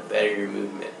ways how to better your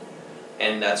movement.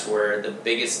 And that's where the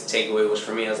biggest takeaway was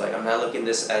for me. I was like, I'm not looking at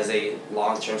this as a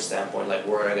long-term standpoint, like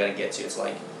where I got to get to. It's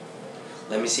like,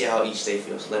 let me see how each day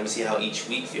feels. Let me see how each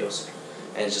week feels.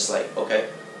 And it's just like, okay,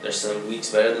 there's some weeks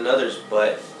better than others,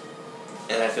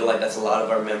 and I feel like that's a lot of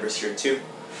our members here too.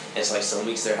 And it's like some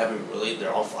weeks they're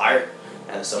on fire,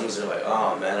 and some weeks they're like,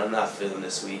 oh man, I'm not feeling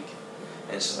this week.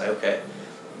 And it's just like, okay,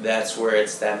 that's where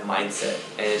it's that mindset.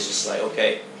 And it's just like,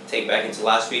 okay, take back into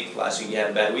last week. Last week you had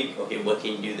a bad week. Okay, what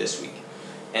can you do this week?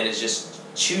 And it's just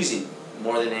choosing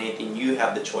more than anything. You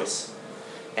have the choice.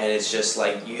 And it's just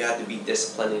like, you have to be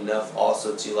disciplined enough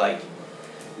also to like,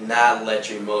 not let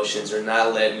your emotions or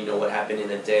not let, what happened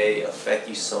in a day affect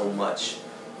you so much.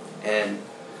 And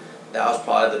that was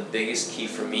probably the biggest key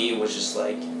for me, was just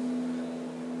like,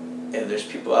 if there's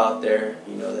people out there,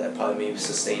 that probably maybe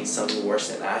sustained something worse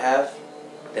than I have,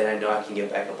 then I know I can get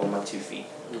back up on my 2 feet.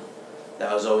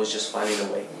 That was always just finding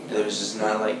a way. It was just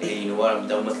not like, hey, you know what, I'm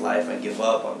done with life, I give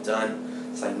up, I'm done.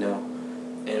 It's like, no.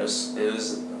 And it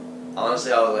was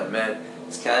honestly, I was like, man,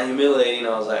 it's kind of humiliating.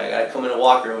 I was like, I gotta come in a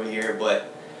walker over here, but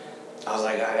I was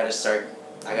like, I gotta start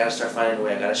finding a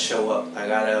way. I gotta show up.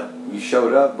 You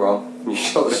showed up, bro. You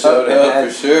showed up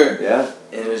for sure. Yeah.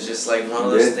 And it was just like one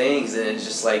of those things, and it's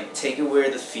just like, take away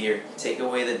the fear, take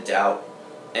away the doubt,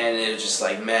 and it was just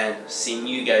like, man, seeing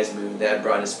you guys move, that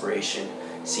brought inspiration.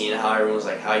 seeing how everyone's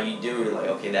like, how you doing? Like,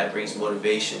 okay, that brings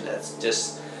motivation. That's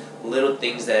just little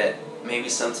things that maybe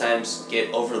sometimes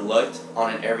get overlooked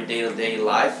on an everyday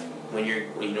life when you're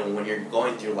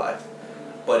going through life.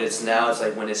 But it's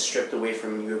like when it's stripped away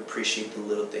from you, you appreciate the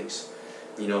little things.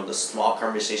 The small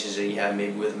conversations that you have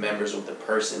maybe with members, with the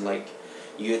person, like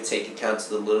you take account to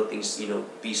the little things,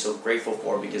 be so grateful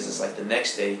for, because it's like the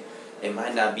next day it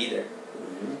might not be there.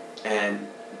 Mm-hmm. And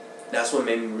that's what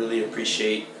made me really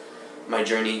appreciate my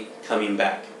journey coming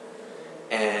back.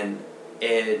 And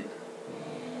it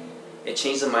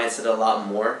changed the mindset a lot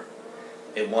more.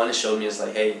 It showed me, it's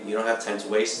like, hey, you don't have time to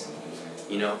waste.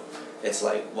 It's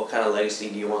like, what kind of legacy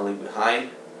do you want to leave behind?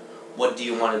 What do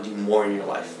you want to do more in your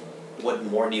life? What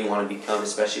more do you want to become,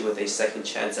 especially with a second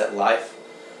chance at life?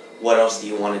 What else do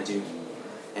you want to do?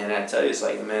 And I tell you, it's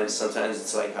like, man, sometimes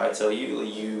it's like how I tell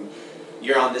you,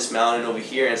 you're on this mountain over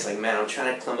here, and it's like, man, I'm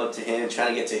trying to climb up to him, trying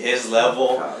to get to his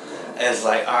level. And it's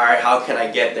like, all right, how can I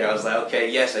get there? I was like,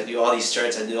 okay, yes, I do all these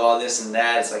certs, I do all this and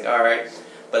that. It's like, all right.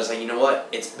 But it's like, you know what?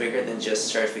 It's bigger than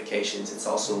just certifications. It's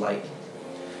also like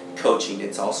coaching.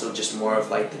 It's also just more of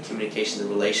like the communication, the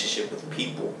relationship with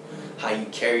people, how you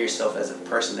carry yourself as a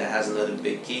person. That has another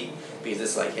big key, because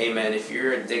it's like, hey man, if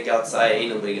you're a dick outside,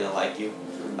 ain't nobody gonna like you.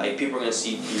 Like, people are gonna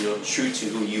see true to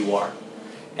who you are.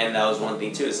 And that was one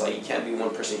thing too. It's like, you can't be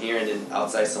one person here and then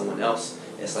outside someone else.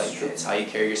 It's like, it's how you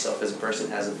carry yourself as a person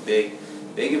has a big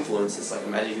influence. It's like,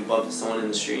 imagine if you bump into someone in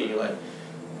the street and you're like,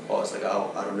 oh, it's like,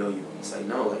 oh, I don't know you. It's like,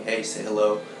 no, like, hey, say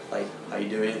hello. Like, how you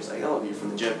doing? It's like, oh, you're from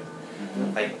the gym.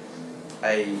 Mm-hmm. Like,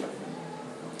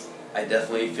 I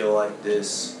definitely feel like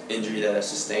this injury that I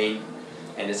sustained,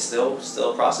 and it's still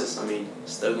a process. I mean,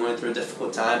 still going through a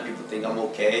difficult time. People think I'm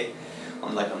okay.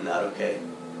 I'm like, I'm not okay.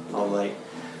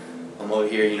 I'm over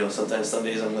here, sometimes some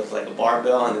days I'm with like a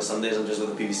barbell, and then some days I'm just with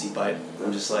a PVC pipe.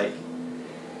 I'm just like,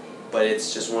 but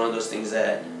it's just one of those things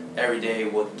that every day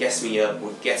what gets me up,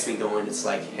 what gets me going, it's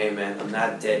like, hey man, I'm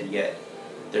not dead yet.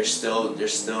 There's still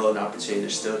an opportunity,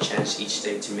 there's still a chance each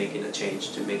day to making a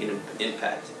change, to making an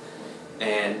impact.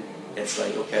 And it's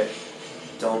like, okay,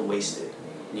 don't waste it.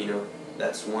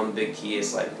 That's one big key.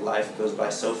 It's like, life goes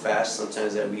by so fast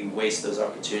sometimes that we waste those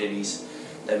opportunities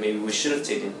that maybe we should have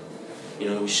taken.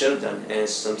 We should have done. And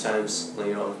sometimes,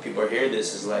 if people are hearing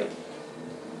this, is like,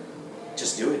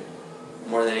 just do it.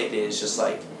 More than anything, it's just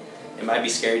like, it might be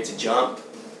scary to jump,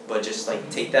 but just like,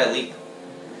 take that leap.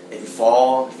 If you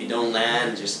fall, if you don't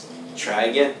land, just try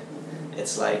again.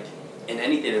 It's like, in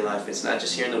anything in life, it's not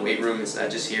just here in the weight room, it's not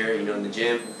just here, in the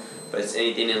gym, but it's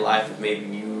anything in life. If maybe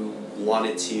you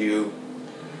wanted to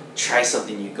try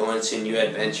something, you go into a new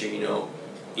adventure,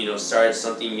 start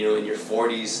something, in your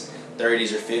 40s,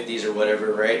 30s or 50s or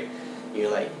whatever, right?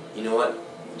 You're like, you know what?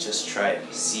 Just try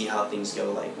it. See how things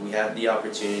go. Like, we have the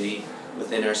opportunity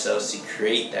within ourselves to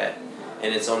create that.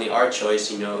 And it's only our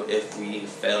choice, if we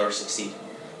fail or succeed.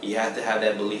 You have to have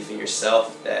that belief in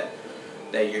yourself that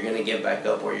you're going to get back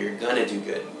up, or you're going to do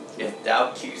good. If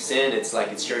doubt keeps in, it's like,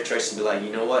 it's your choice to be like,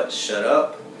 you know what? Shut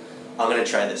up. I'm going to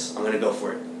try this. I'm going to go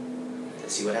for it. And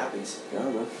see what happens. Yeah,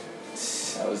 man.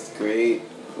 That was great.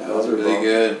 That was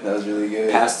really good.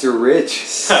 Pastor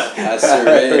Rich. Pastor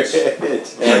Rich.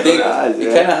 And I think he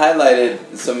kind of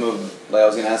highlighted some of, like, I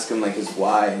was going to ask him, like, his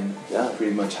why, and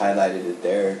pretty much highlighted it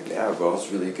there. Yeah, bro. It's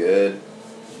really good.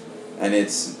 And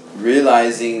it's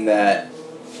realizing that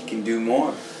you can do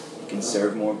more. You can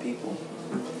serve more people.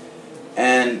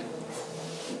 And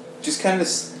just kind of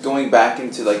going back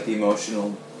into, like, the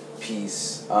emotional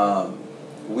piece,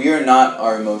 we are not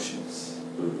our emotions.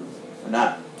 We're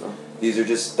not. These are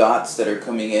just thoughts that are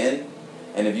coming in,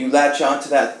 and if you latch onto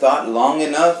that thought long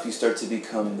enough, you start to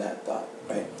become that thought,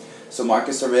 right? So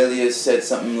Marcus Aurelius said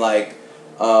something like,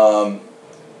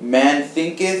 man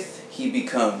thinketh, he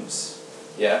becomes.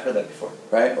 Yeah, I've heard that before.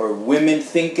 Right? Or women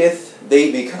thinketh,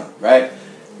 they become, right?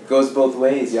 It goes both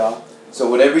ways, y'all. So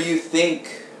whatever you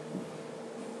think,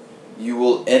 you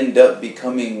will end up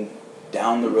becoming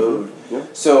down the road. Yeah.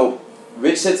 So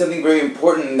Rich said something very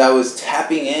important, and that was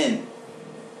tapping in.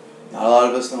 Not a lot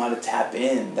of us know how to tap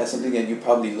in. That's something that you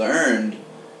probably learned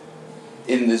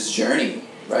in this journey,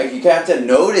 right? You have to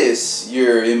notice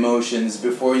your emotions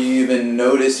before you even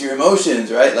notice your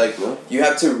emotions, right? Like, you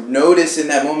have to notice in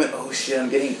that moment, oh shit, I'm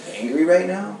getting angry right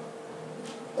now.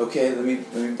 Okay, let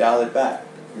me dial it back.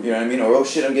 You know what I mean? Or, oh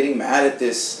shit, I'm getting mad at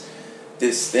this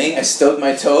thing. I stubbed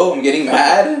my toe, I'm getting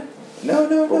mad. No.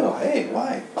 Hey,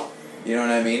 why? You know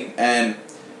what I mean? And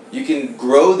you can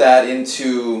grow that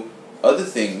into other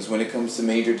things when it comes to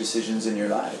major decisions in your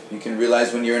life. You can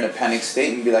realize when you're in a panic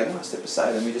state and be like, no, step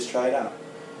aside, let me just try it out.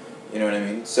 You know what I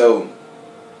mean? So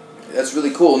that's really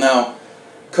cool. Now,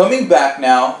 coming back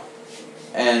now,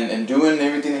 and doing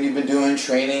everything that you've been doing,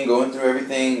 training, going through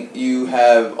everything, you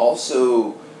have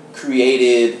also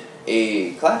created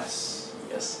a class.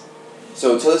 Yes.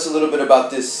 So tell us a little bit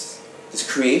about this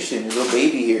creation, your little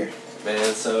baby here.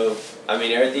 Man, so I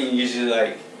mean, everything usually,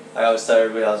 like I always tell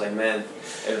everybody, I was like, man,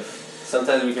 if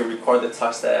sometimes we can record the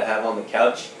talks that I have on the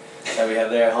couch that we have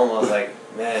there at home, I was like,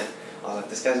 man,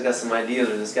 this guy's got some ideas,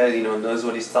 or this guy, knows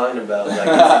what he's talking about. Like,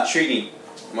 it's intriguing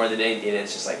more than anything. And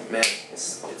it's just like, man, it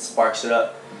sparks it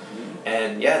up.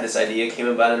 And yeah, this idea came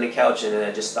about on the couch, and then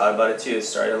I just thought about it too. It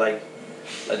started like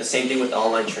the same thing with the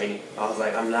online training. I was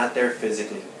like, I'm not there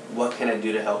physically. What can I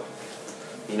do to help?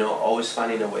 Always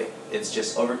finding a way. It's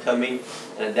just overcoming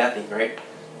and adapting, right?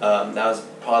 That was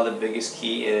probably the biggest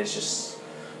key, and it's just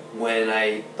when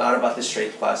I thought about the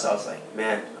strength class, I was like,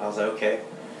 okay,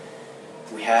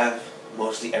 we have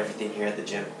mostly everything here at the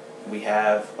gym. We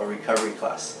have a recovery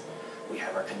class. We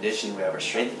have our conditioning. We have our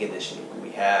strength and conditioning.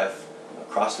 We have a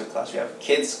CrossFit class. We have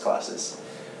kids classes.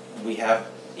 We have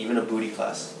even a booty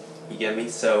class. You get me?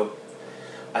 So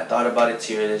I thought about it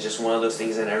too, and it's just one of those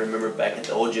things. And I remember back at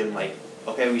the old gym, like,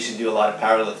 okay, we should do a lot of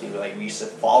powerlifting. Like, we used to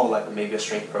follow like maybe a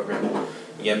strength program.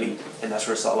 You get me? And that's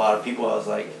where I saw a lot of people. I was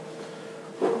like,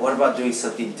 what about doing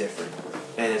something different?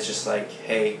 And it's just like,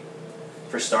 hey,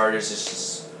 for starters, it's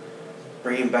just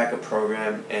bringing back a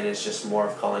program, and it's just more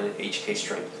of calling it HK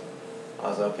Strength. I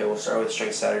was like, okay, we'll start with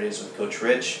Strength Saturdays with Coach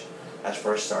Rich as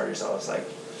first starters. I was like,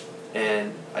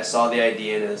 and I saw the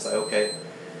idea, and it was like, okay,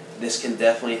 this can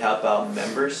definitely help out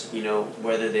members,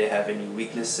 whether they have any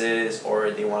weaknesses or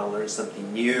they want to learn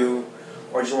something new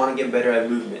or just want to get better at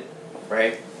movement,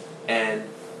 right? And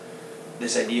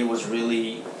this idea was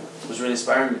really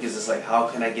inspiring, because it's like, how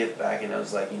can I give back? And I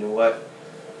was like, you know what?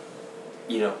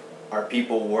 Our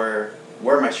people were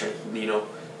my strength.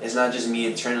 It's not just me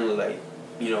internally, like,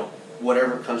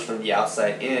 whatever comes from the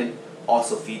outside in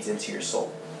also feeds into your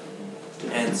soul.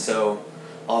 And so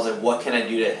I was like, what can I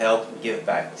do to help give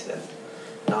back to them?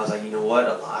 And I was like, you know what?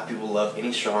 A lot of people love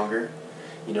getting stronger,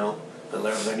 they love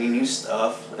learning new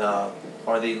stuff,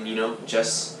 or they,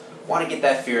 just want to get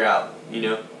that fear out,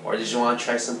 or they just want to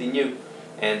try something new.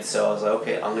 And so I was like,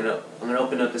 okay, I'm gonna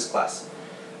open up this class.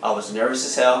 I was nervous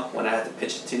as hell when I had to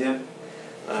pitch it to him.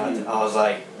 I was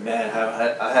like, man,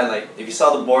 I had like, if you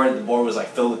saw the board was like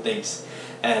filled with things,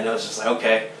 and I was just like,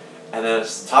 okay. And then I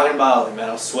was talking about, like, man,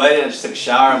 I'm sweating. I just took a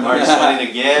shower. I'm already sweating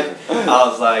again. I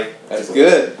was like, that's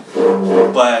good.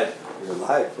 But you're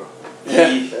alive, bro.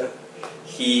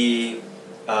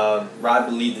 Rod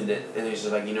believed in it, and he's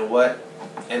just like, you know what?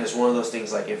 And it's one of those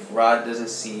things, like, if Rod doesn't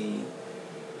see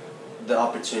the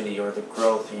opportunity or the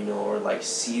growth, or like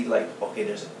see like, okay,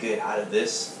 there's a good out of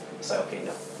this, it's like, okay,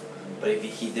 no. But if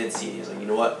he did see it, he's like, you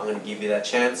know what? I'm gonna give you that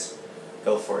chance.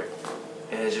 Go for it.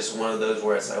 And it's just one of those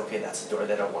where it's like, okay, that's a door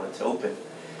that I wanted to open.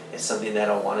 It's something that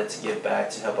I wanted to give back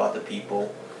to help out the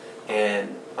people.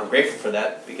 And I'm grateful for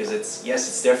that, because it's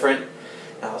different.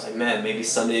 And I was like, man, maybe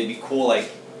someday it'd be cool,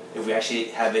 like, if we actually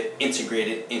have it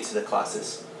integrated into the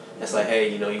classes. It's like, hey,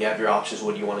 you have your options.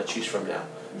 What do you want to choose from now?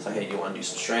 It's like, hey, do you want to do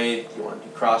some strength? Do you want to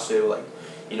do CrossFit? Like,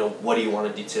 what do you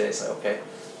want to do today? It's like, okay.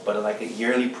 But like a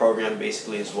yearly program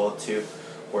basically as well too,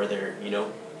 where they're,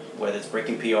 whether it's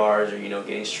breaking PRs or,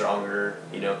 getting stronger,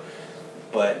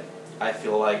 But I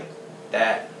feel like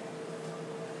that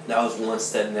was one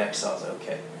step next. I was like,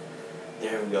 okay,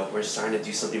 there we go. We're starting to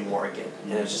do something more again.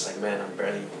 And it was just like, man, I'm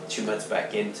barely 2 months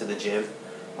back into the gym.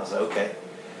 I was like, okay.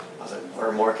 I was like,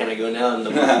 where more can I go now? And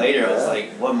a month later, I was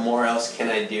like, what more else can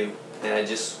I do? And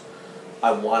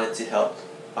I wanted to help.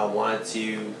 I wanted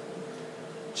to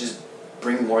just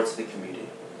bring more to the community.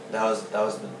 That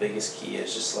was the biggest key.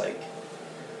 It's just like,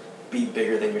 be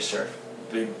bigger than yourself.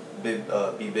 Be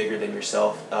bigger than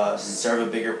yourself. Serve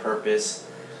a bigger purpose.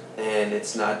 And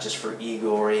it's not just for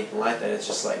ego or anything like that. It's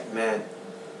just like, man,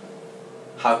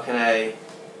 how can I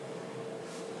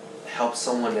help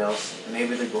someone else?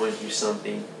 Maybe they're going through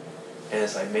something, and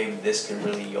it's like, maybe this can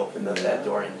really open up that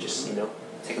door and just,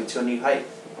 take them to a new height.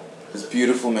 It's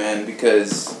beautiful, man,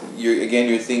 because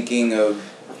you're thinking of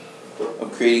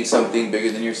creating something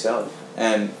bigger than yourself.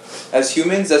 And as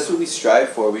humans, that's what we strive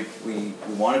for. We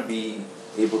want to be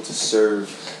able to serve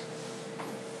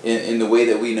in the way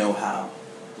that we know how,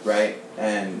 right?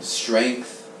 And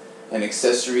strength and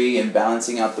accessory and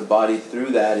balancing out the body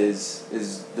through that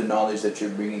is the knowledge that you're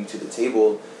bringing to the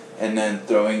table, and then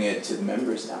throwing it to the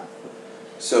members now.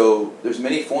 So there's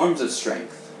many forms of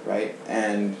strength, right?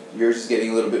 And yours is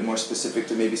getting a little bit more specific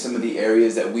to maybe some of the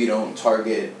areas that we don't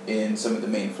target in some of the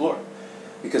main floor.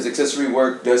 because accessory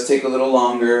work does take a little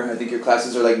longer. I think your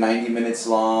classes are like 90 minutes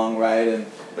long, right? And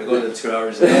They're going to 2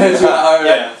 hours. 2 hours.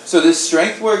 Yeah. So this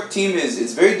strength work team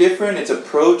it's very different. It's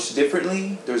approached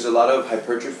differently. There's a lot of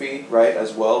hypertrophy, right,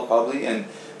 as well, probably. And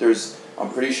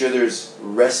I'm pretty sure there's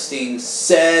resting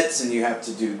sets, and you have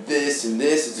to do this and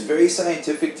this. It's a very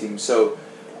scientific team. So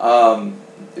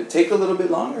it take a little bit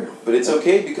longer, but it's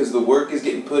okay because the work is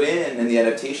getting put in and the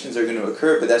adaptations are going to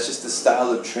occur. But that's just the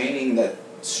style of training that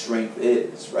strength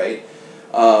is, right?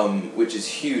 Which is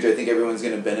huge. I think everyone's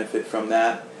going to benefit from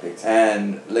that.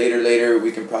 And later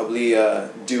we can probably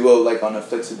duo like on a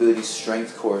flexibility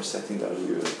strength course. I think that would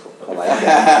be really cool. I like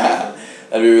that.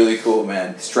 That'd be really cool,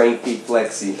 man. Strengthy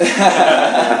flexy.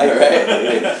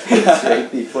 Right?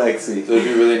 Strengthy flexy. So it'd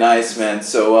be really nice, man.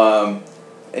 So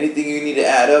anything you need to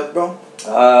add up, bro?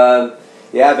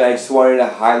 Yeah, man, I just wanted to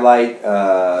highlight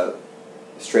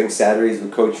Strength Saturdays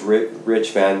with Coach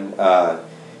Rich, man.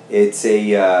 It's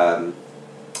I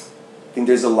think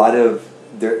there's a lot of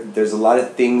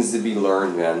things to be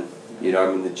learned, man. You know,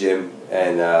 I'm in the gym,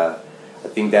 and I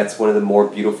think that's one of the more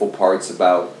beautiful parts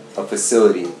about a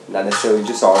facility. Not necessarily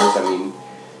just ours. I mean,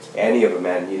 any of them,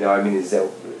 man. You know, I mean, is that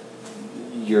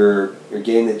you're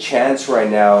getting the chance right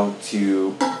now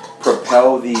to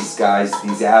propel these guys,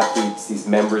 these athletes, these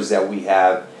members that we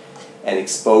have, and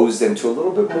expose them to a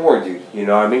little bit more, dude. You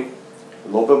know what I mean? A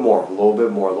little bit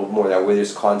more. That way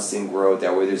there's constant growth.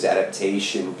 That way there's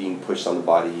adaptation being pushed on the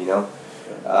body, you know?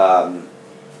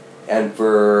 And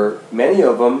for many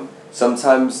of them,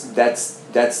 sometimes that's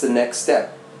the next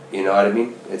step. You know what I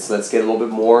mean? It's let's get a little bit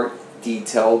more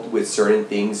detailed with certain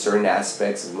things, certain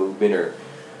aspects of movement or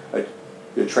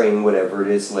the training, whatever it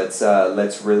is.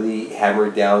 Let's really hammer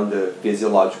down the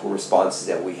physiological responses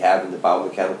that we have and the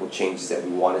biomechanical changes that we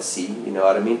want to see. You know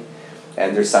what I mean?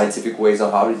 And there's scientific ways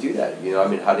on how to do that. You know what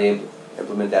I mean? How to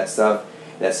implement that stuff.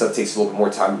 And that stuff takes a little bit more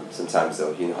time sometimes,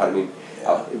 though. You know what I mean?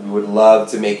 Yeah. We would love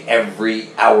to make every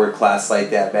hour class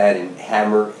like that, man, and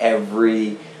hammer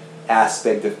every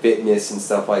aspect of fitness and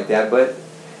stuff like that. But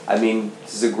I mean,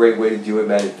 this is a great way to do it,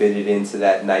 man, and fit it into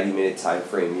that 90-minute time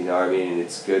frame. You know what I mean? And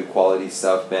it's good quality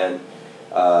stuff, man.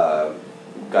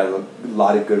 Got a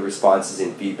lot of good responses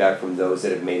and feedback from those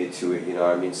that have made it to it. You know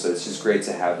what I mean? So it's just great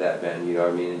to have that, man. You know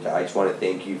what I mean? And I just want to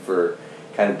thank you for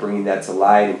kind of bringing that to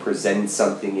light and presenting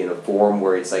something in a form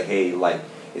where it's like, hey, like,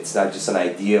 it's not just an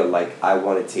idea. Like, I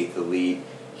want to take the lead.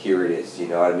 Here it is. You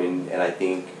know what I mean? And I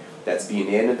think that's being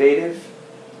innovative.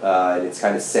 And it's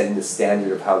kind of setting the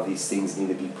standard of how these things need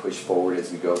to be pushed forward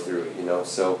as we go through it, you know.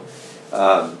 So,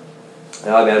 man,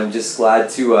 I'm just glad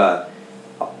to.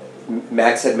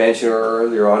 Max had mentioned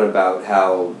earlier on about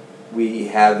how we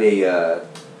have a.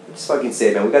 Just fucking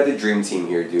say it, man. We got the dream team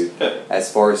here, dude. As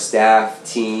far as staff,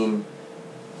 team,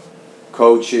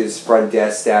 coaches, front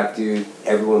desk staff, dude.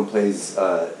 Everyone plays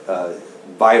a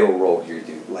vital role here,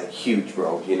 dude. Like huge,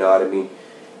 bro. You know what I mean?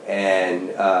 And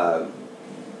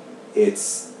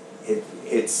it's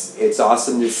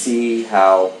awesome to see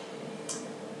how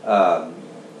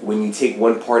when you take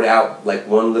one part out, like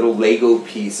one little Lego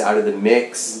piece out of the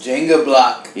mix, Jenga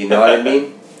block, you know what I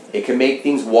mean? It can make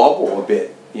things wobble a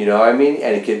bit, you know what I mean?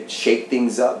 And it can shake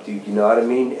things up, dude, you know what I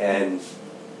mean? And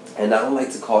I don't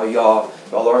like to call y'all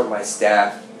aren't my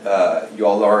staff,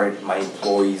 y'all aren't my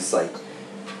employees, like,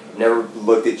 never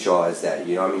looked at y'all as that,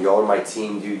 you know what I mean? Y'all are my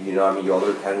team, dude, you know what I mean? Y'all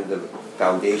are kind of the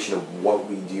foundation of what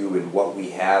we do and what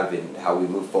we have and how we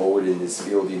move forward in this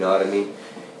field, you know what I mean?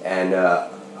 And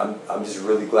I'm just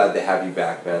really glad to have you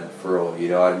back, man, for real, you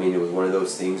know what I mean? It was one of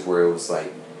those things where it was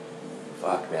like,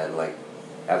 fuck, man, like,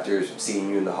 after seeing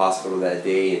you in the hospital that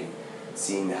day and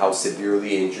seeing how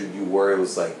severely injured you were, it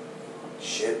was like,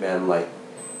 shit, man, like,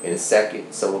 in a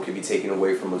second, someone could be taken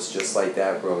away from us just like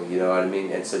that, bro, you know what I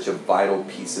mean? And such a vital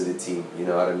piece of the team, you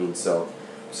know what I mean? So,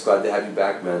 I'm just glad to have you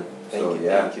back, man. Thank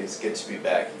you. It's good to be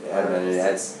back. Yeah, man, it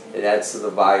adds to the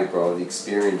vibe, bro, the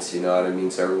experience, you know what I mean?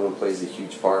 So everyone plays a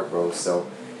huge part, bro. So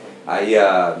I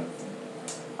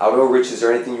don't know, Rich, is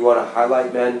there anything you want to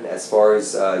highlight, man, as far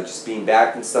as just being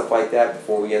back and stuff like that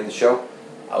before we end the show?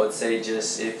 I would say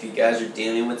just if you guys are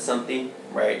dealing with something,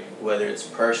 right, whether it's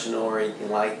personal or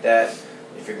anything like that,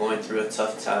 if you're going through a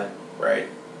tough time, right,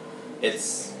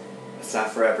 it's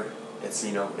not forever. It's,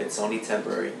 you know, it's only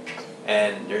temporary.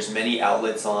 And there's many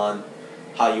outlets on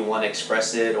how you want to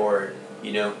express it, or,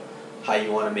 you know, how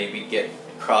you want to maybe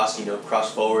cross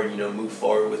forward, you know, move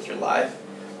forward with your life.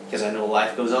 Because I know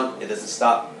life goes on, it doesn't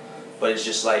stop. But it's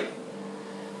just like,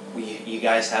 you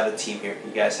guys have a team here.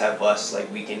 You guys have us.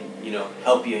 Like, we can, you know,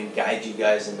 help you and guide you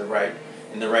guys in the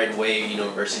right way, you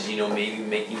know, versus, you know, maybe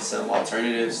making some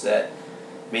alternatives that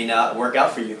may not work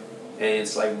out for you. and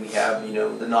it's like we have, you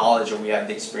know, the knowledge, or we have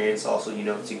the experience also, you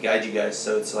know, to guide you guys.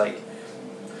 So it's like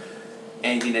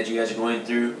anything that you guys are going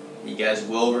through, you guys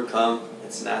will overcome.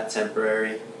 It's not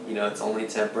temporary, you know, it's only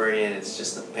temporary, and it's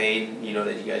just the pain, you know,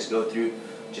 that you guys go through.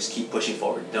 Just keep pushing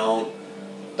forward. Don't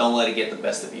let it get the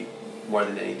best of you. More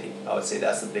than anything, I would say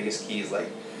that's the biggest key. Is like,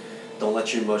 don't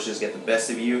let your emotions get the best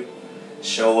of you.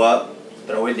 Show up,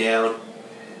 throw it down,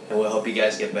 and we'll help you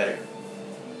guys get better.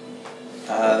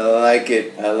 I like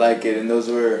it. I like it. And those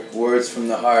were words from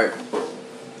the heart.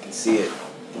 I can see it.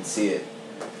 I can see it.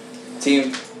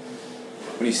 Team,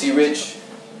 when you see Rich,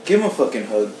 give him a fucking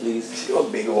hug, please. A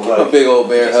big old Give him hug. a big old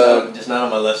bear hug. Just not on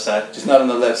my left side. Just not on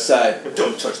the left side.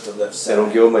 Don't touch the left So side.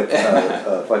 don't give him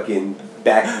a fucking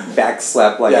back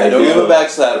slap like Yeah, I don't did. give him a back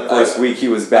slap. First week he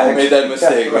was I back. made that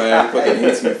mistake, man. He fucking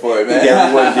hates me for it, man.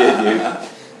 Everyone did, dude.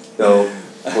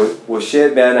 So, well,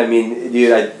 shit, man. I mean,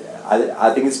 dude,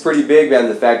 I think it's pretty big, man.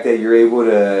 The fact that you're able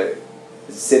to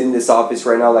sit in this office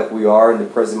right now, like we are in the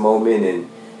present moment,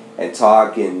 and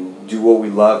talk and do what we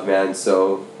love, man.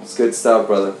 So it's good stuff,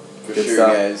 brother. For Good sure,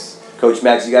 stuff. guys. Coach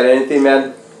Max, you got anything,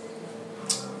 man?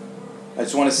 I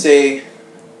just want to say,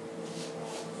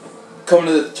 come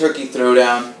to the turkey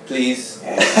throwdown, please.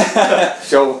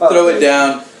 Show up. Throw it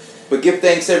down. But give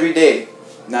thanks every day,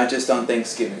 not just on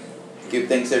Thanksgiving. Give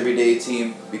thanks every day,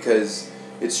 team, because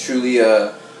it's truly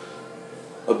a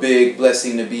big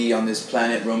blessing to be on this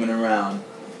planet roaming around.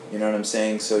 You know what I'm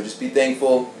saying? So just be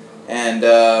thankful, and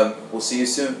we'll see you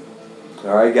soon.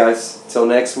 All right, guys. Till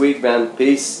next week, man.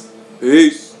 Peace.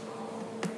 Peace.